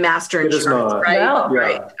covered by master insurance, right? No.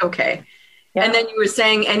 Right. Okay. Yeah. And then you were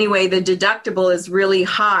saying, anyway, the deductible is really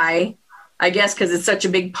high, I guess, because it's such a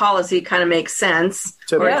big policy, it kind of makes sense.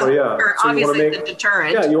 Typically, yeah. So obviously, the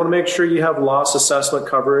deterrent. Yeah, you want to make sure you have loss assessment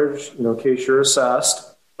coverage, in case you're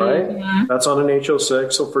assessed, right? Mm-hmm. That's on an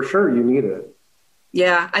HO6, so for sure you need it.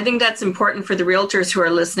 Yeah, I think that's important for the realtors who are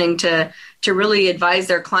listening to really advise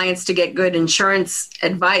their clients to get good insurance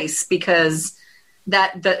advice, because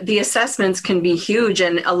that the assessments can be huge,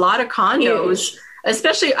 and a lot of condos,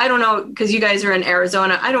 especially, I don't know, because you guys are in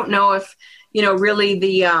Arizona, I don't know if, really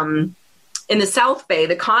the in the South Bay,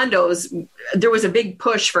 the condos, there was a big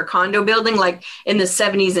push for condo building like in the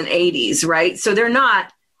 70s and 80s, right? So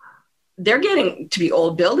they're getting to be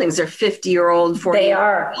old buildings. They're 50-year-old,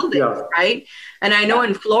 40-year-old buildings, right? And I know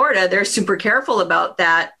in Florida, they're super careful about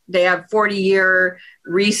that. They have 40-year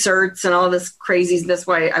research and all this crazy. That's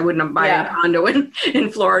why I wouldn't buy a condo in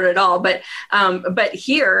Florida at all. But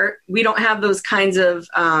here, we don't have those kinds of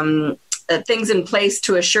things in place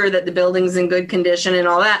to assure that the building's in good condition and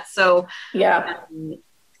all that. So,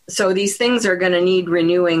 so these things are going to need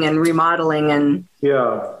renewing and remodeling and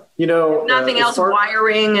nothing else,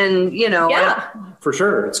 wiring and, for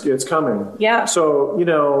sure. It's coming. Yeah. So, you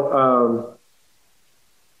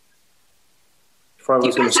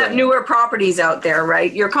guys have newer properties out there,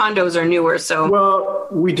 right? Your condos are newer, so. Well,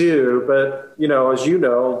 we do, but, as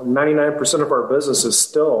 99% of our business is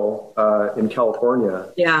still in California.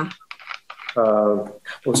 Yeah. What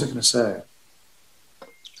was I going to say?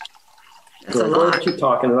 That's a lot. Keep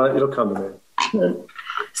talking, and it'll come to me.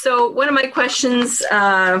 So one of my questions,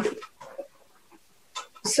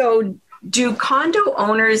 so do condo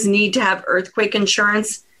owners need to have earthquake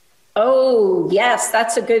insurance? Oh, yes.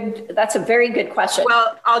 That's a very good question.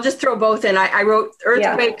 Well, I'll just throw both in. I wrote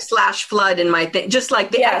earthquake / flood in my thing, just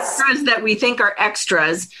like the extras that we think are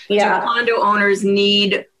extras. Yeah. Do condo owners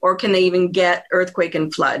need, or can they even get earthquake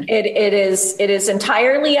and flood? It is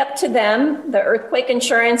entirely up to them. The earthquake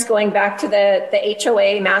insurance, going back to the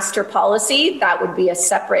HOA master policy, that would be a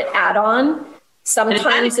separate add-on.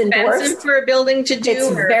 Sometimes endorsed for a building to do. It's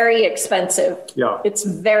very expensive. Yeah, it's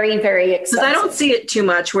very, very expensive. Because I don't see it too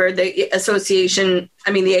much where the association,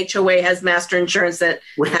 the HOA has master insurance that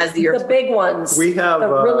has the big ones. We have the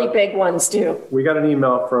really big ones do. We got an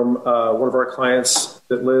email from one of our clients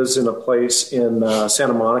that lives in a place in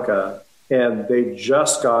Santa Monica, and they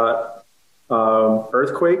just got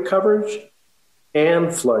earthquake coverage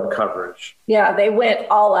and flood coverage. Yeah, they went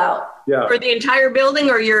all out. Yeah. For the entire building,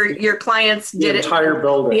 or your clients did it? The entire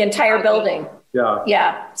building. The entire building. Yeah.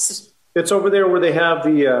 Yeah. It's over there where they have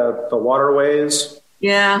the waterways.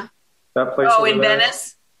 Yeah. That place. Oh, in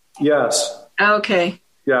Venice? Yes. Okay.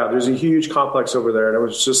 Yeah, there's a huge complex over there. And it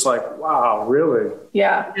was just like, wow, really?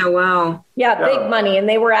 Yeah. Oh, wow. Yeah, big money. And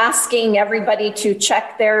they were asking everybody to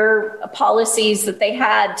check their policies that they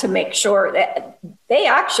had to make sure that they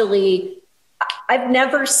actually, I've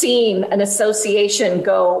never seen an association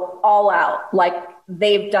go all out like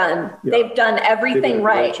they've done. Yeah. They've done everything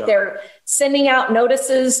right. They're sending out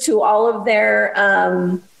notices to all of their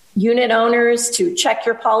unit owners to check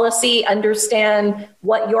your policy, understand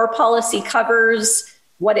what your policy covers,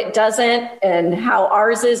 what it doesn't, and how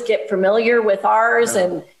ours is. Get familiar with ours,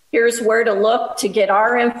 and here's where to look to get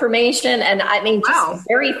our information. And just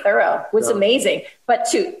very thorough. It was amazing. But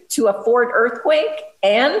to afford earthquake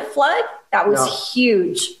and flood, that was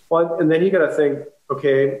huge. Well, and then you got to think,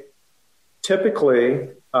 okay, typically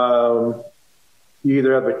you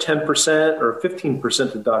either have a 10% or a 15%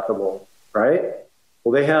 deductible, right?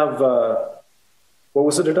 Well, they have, what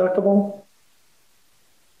was the deductible?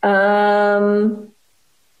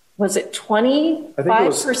 was it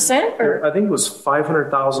 25% or? I think it was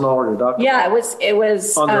 $500,000 deductible. Yeah, it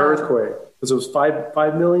was on the earthquake, because it was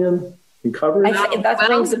 $5 million in coverage. That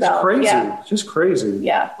rings a bell. Crazy. Yeah. It's just crazy.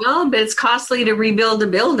 Yeah. Well, but it's costly to rebuild a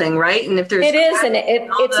building, right? And if there's it's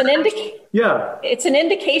an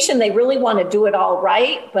indication they really want to do it all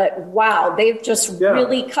right. But wow, they've just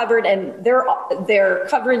really covered, and their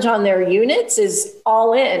coverage on their units is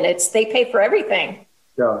all in. They pay for everything.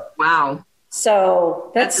 Yeah. Wow.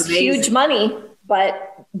 So that's huge money,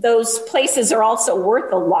 but those places are also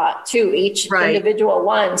worth a lot too, each individual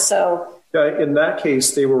one. So in that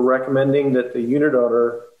case, they were recommending that the unit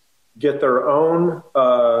owner get their own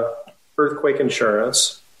earthquake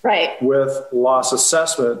insurance, with loss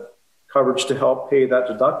assessment coverage to help pay that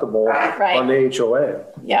deductible on the HOA.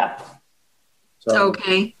 Yeah.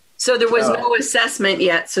 Okay. So there was no assessment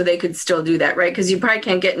yet, so they could still do that, right? Because you probably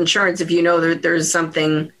can't get insurance if you know that there's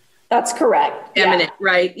something. That's correct. Imminent,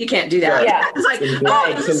 right? You can't do that. Yeah. It's like,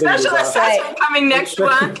 there's a special assessment coming next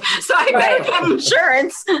month, so I better get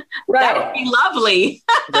insurance. That would be lovely.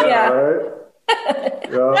 I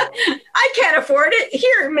can't afford it.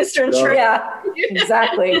 Here, Mr. Insurance. Yeah,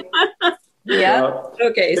 exactly. Yeah.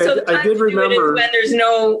 Okay. So the time I did remember when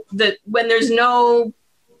there's no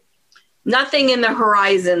nothing in the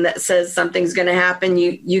horizon that says something's going to happen,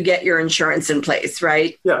 you get your insurance in place,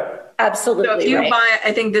 right? Yeah. Absolutely. So if you buy,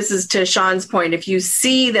 I think this is to Shawn's point, if you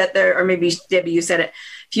see that or maybe Debbie, you said it,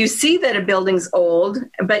 if you see that a building's old,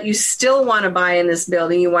 but you still want to buy in this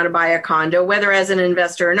building, you want to buy a condo, whether as an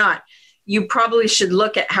investor or not, you probably should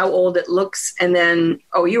look at how old it looks. And then,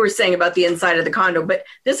 you were saying about the inside of the condo, but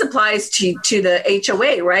this applies to the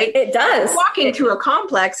HOA, right? It does. Walking through a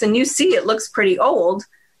complex and you see it looks pretty old.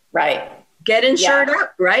 Right. Get insured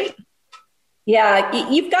up, right?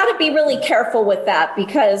 Yeah, you've got to be really careful with that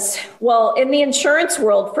because, in the insurance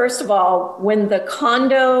world, first of all, when the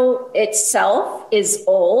condo itself is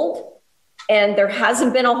old and there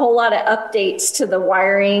hasn't been a whole lot of updates to the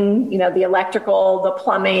wiring, the electrical, the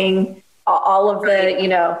plumbing, all of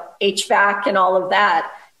the, HVAC and all of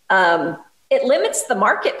that, it limits the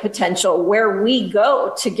market potential where we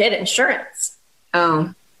go to get insurance.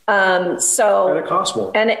 Oh. And it costs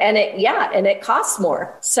more. And it costs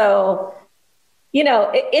more. So,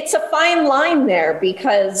 it's a fine line there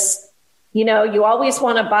because, you always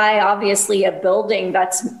want to buy, obviously, a building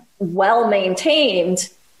that's well maintained,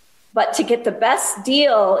 but to get the best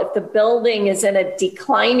deal, if the building is in a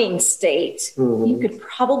declining state, you could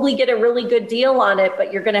probably get a really good deal on it,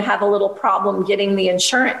 but you're going to have a little problem getting the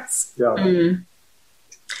insurance. Yeah. Mm.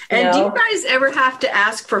 And do you guys ever have to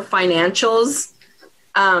ask for financials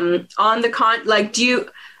on the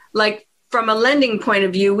from a lending point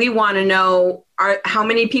of view, we want to know how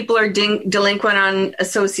many people are delinquent on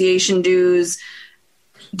association dues.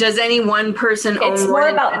 Does any one person own more more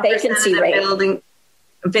about vacancy rate? Building?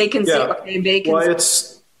 Vacancy. Yeah. Okay, vacancy. Well,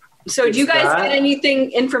 so do you guys get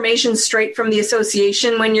information straight from the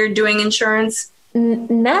association when you're doing insurance?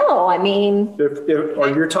 No, I mean, if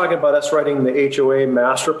you're talking about us writing the HOA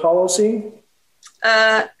master policy.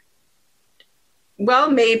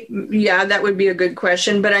 Well, that would be a good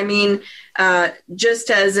question. But I mean,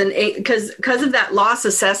 just as because of that loss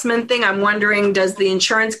assessment thing, I'm wondering, does the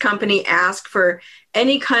insurance company ask for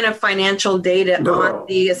any kind of financial data on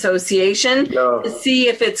the association to see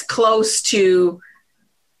if it's close to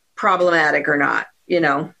problematic or not?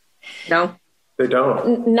 No? They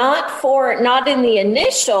don't. Not in the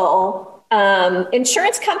initial.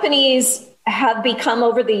 Insurance companies have become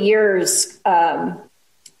over the years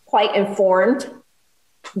quite informed.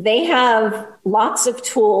 They have lots of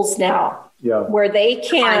tools now where they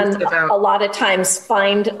can a lot of times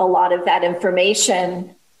find a lot of that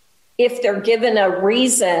information if they're given a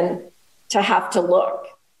reason to have to look.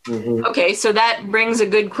 Mm-hmm. Okay, so that brings a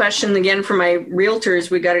good question again for my realtors.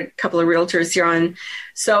 We got a couple of realtors here on.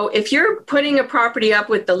 So if you're putting a property up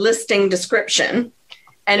with the listing description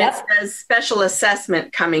and it says special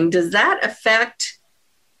assessment coming, does that affect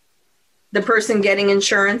the person getting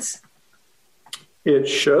insurance? It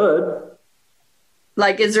should.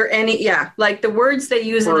 Is there any, the words they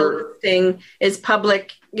use in the listing is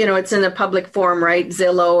public, it's in a public form, right?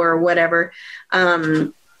 Zillow or whatever.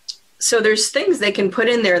 So there's things they can put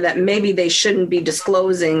in there that maybe they shouldn't be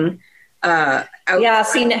disclosing.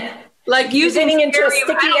 Using into a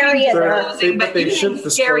sticky area there. But they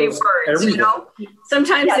should scary words, everything.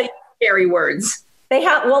 Sometimes they use scary words. They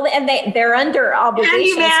have, and they're under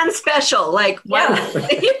obligations. Handyman special, what?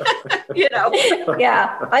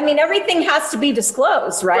 Yeah. I mean, everything has to be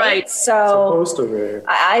disclosed, right? Right. So supposed to be.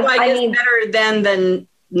 I mean, better than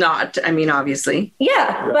not. I mean, obviously.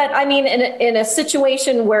 Yeah. But I mean, in a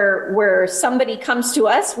situation where somebody comes to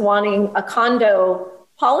us wanting a condo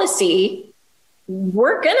policy,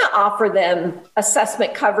 we're going to offer them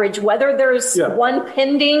assessment coverage, whether there's one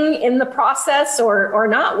pending in the process or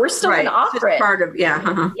not. We're still going to offer it. Part of,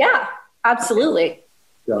 Yeah, absolutely.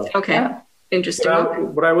 Yeah. Okay. Yeah. Interesting.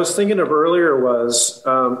 What I was thinking of earlier was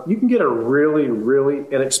you can get a really, really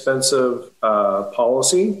inexpensive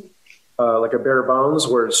policy, like a bare bones,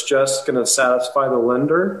 where it's just going to satisfy the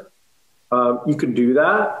lender. You can do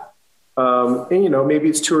that. And, maybe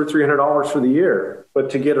it's $200 or $300 for the year. But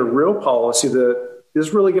to get a real policy that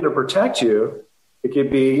is really going to protect you, it could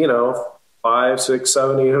be, $500, $600,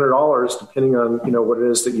 $700, $800, depending on, what it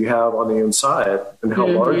is that you have on the inside and how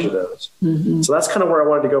large it is. Mm-hmm. So that's kind of where I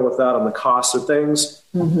wanted to go with that on the cost of things.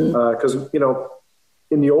 Because,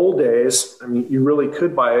 in the old days, I mean, you really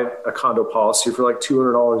could buy a condo policy for like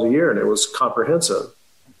 $200 a year and it was comprehensive.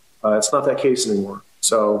 It's not that case anymore.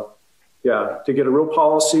 So, to get a real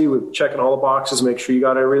policy with checking all the boxes, make sure you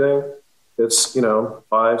got everything, it's, $500,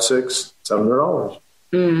 $600, $700.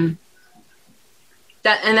 Mm.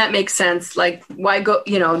 That makes sense. Like, why go,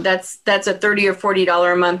 that's a $30 or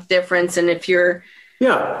 $40 a month difference. And if you're,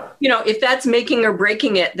 if that's making or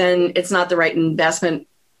breaking it, then it's not the right investment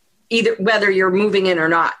either, whether you're moving in or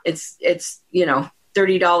not. It's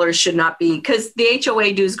 $30 should not be, because the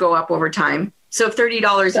HOA dues go up over time. So if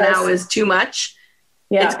 $30 now is too much,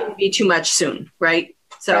 it's going to be too much soon. Right.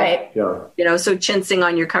 So, so chincing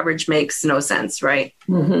on your coverage makes no sense, right?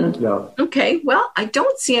 Mm-hmm. Yeah. Okay. Well, I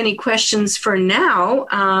don't see any questions for now.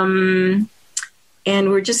 And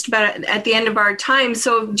we're just about at the end of our time.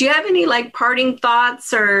 So do you have any parting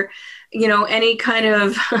thoughts or, any kind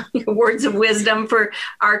of words of wisdom for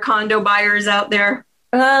our condo buyers out there?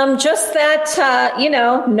 Just that,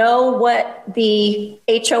 know what the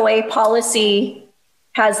HOA policy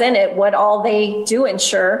has in it, what all they do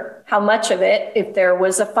insure, how much of it. If there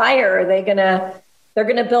was a fire, they're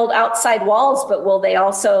gonna build outside walls, but will they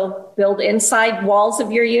also build inside walls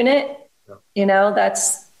of your unit?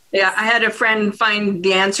 That's I had a friend find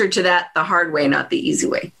the answer to that the hard way, not the easy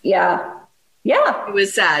way. Yeah. It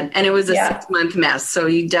was sad, and it was a 6-month mess. So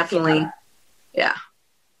you definitely,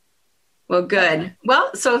 Well, good.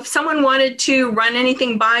 Well, so if someone wanted to run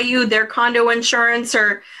anything by you, their condo insurance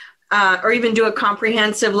or even do a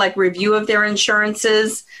comprehensive review of their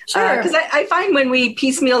insurances. Because I find when we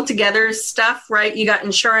piecemeal together stuff, right, you got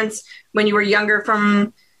insurance when you were younger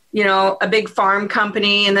from, a big farm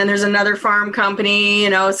company, and then there's another farm company,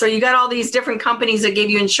 so you got all these different companies that gave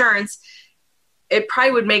you insurance. It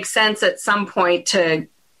probably would make sense at some point to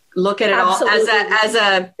look at it all as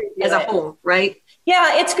a whole, right?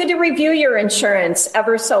 Yeah, it's good to review your insurance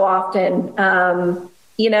ever so often.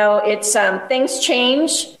 It's things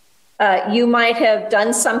change. You might have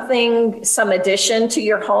done some addition to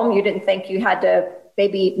your home. You didn't think you had to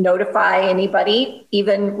maybe notify anybody,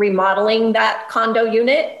 even remodeling that condo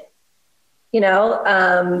unit,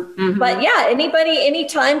 But anybody,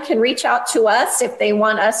 anytime can reach out to us if they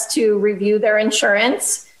want us to review their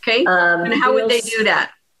insurance. Okay. And how would they do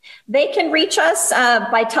that? They can reach us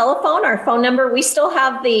by telephone. Our phone number, we still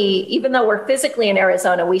have even though we're physically in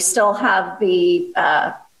Arizona, we still have the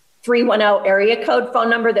 310 area code phone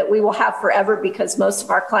number that we will have forever because most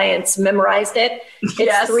of our clients memorized it.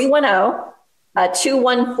 It's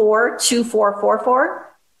 310-214-2444.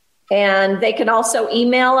 And they can also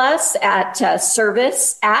email us at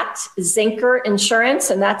service@Zenker Insurance.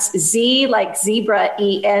 And that's Z like zebra,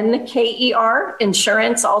 ENKER,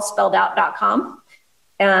 insurance, all spelled out.com.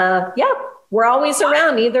 We're always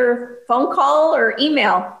around, either phone call or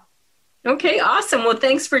email. Okay, awesome. Well,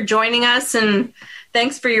 thanks for joining us, and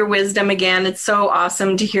thanks for your wisdom again. It's so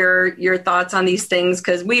awesome to hear your thoughts on these things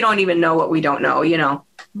because we don't even know what we don't know,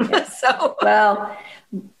 Well,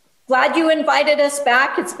 glad you invited us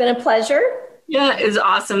back. It's been a pleasure. Yeah, it was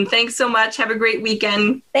awesome. Thanks so much. Have a great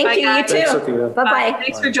weekend. Thank you. Guys. You too. Bye-bye.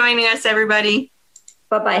 Thanks for joining us, everybody.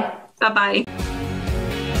 Bye-bye. Bye-bye.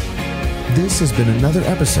 This has been another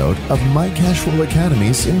episode of My Cashflow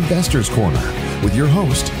Academy's Investors Corner with your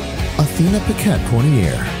host, Athena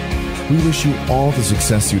Paquette-Cornier. We wish you all the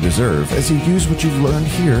success you deserve as you use what you've learned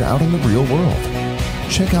here out in the real world.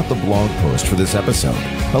 Check out the blog post for this episode,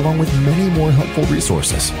 along with many more helpful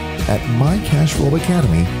resources at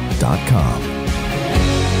mycashflowacademy.com.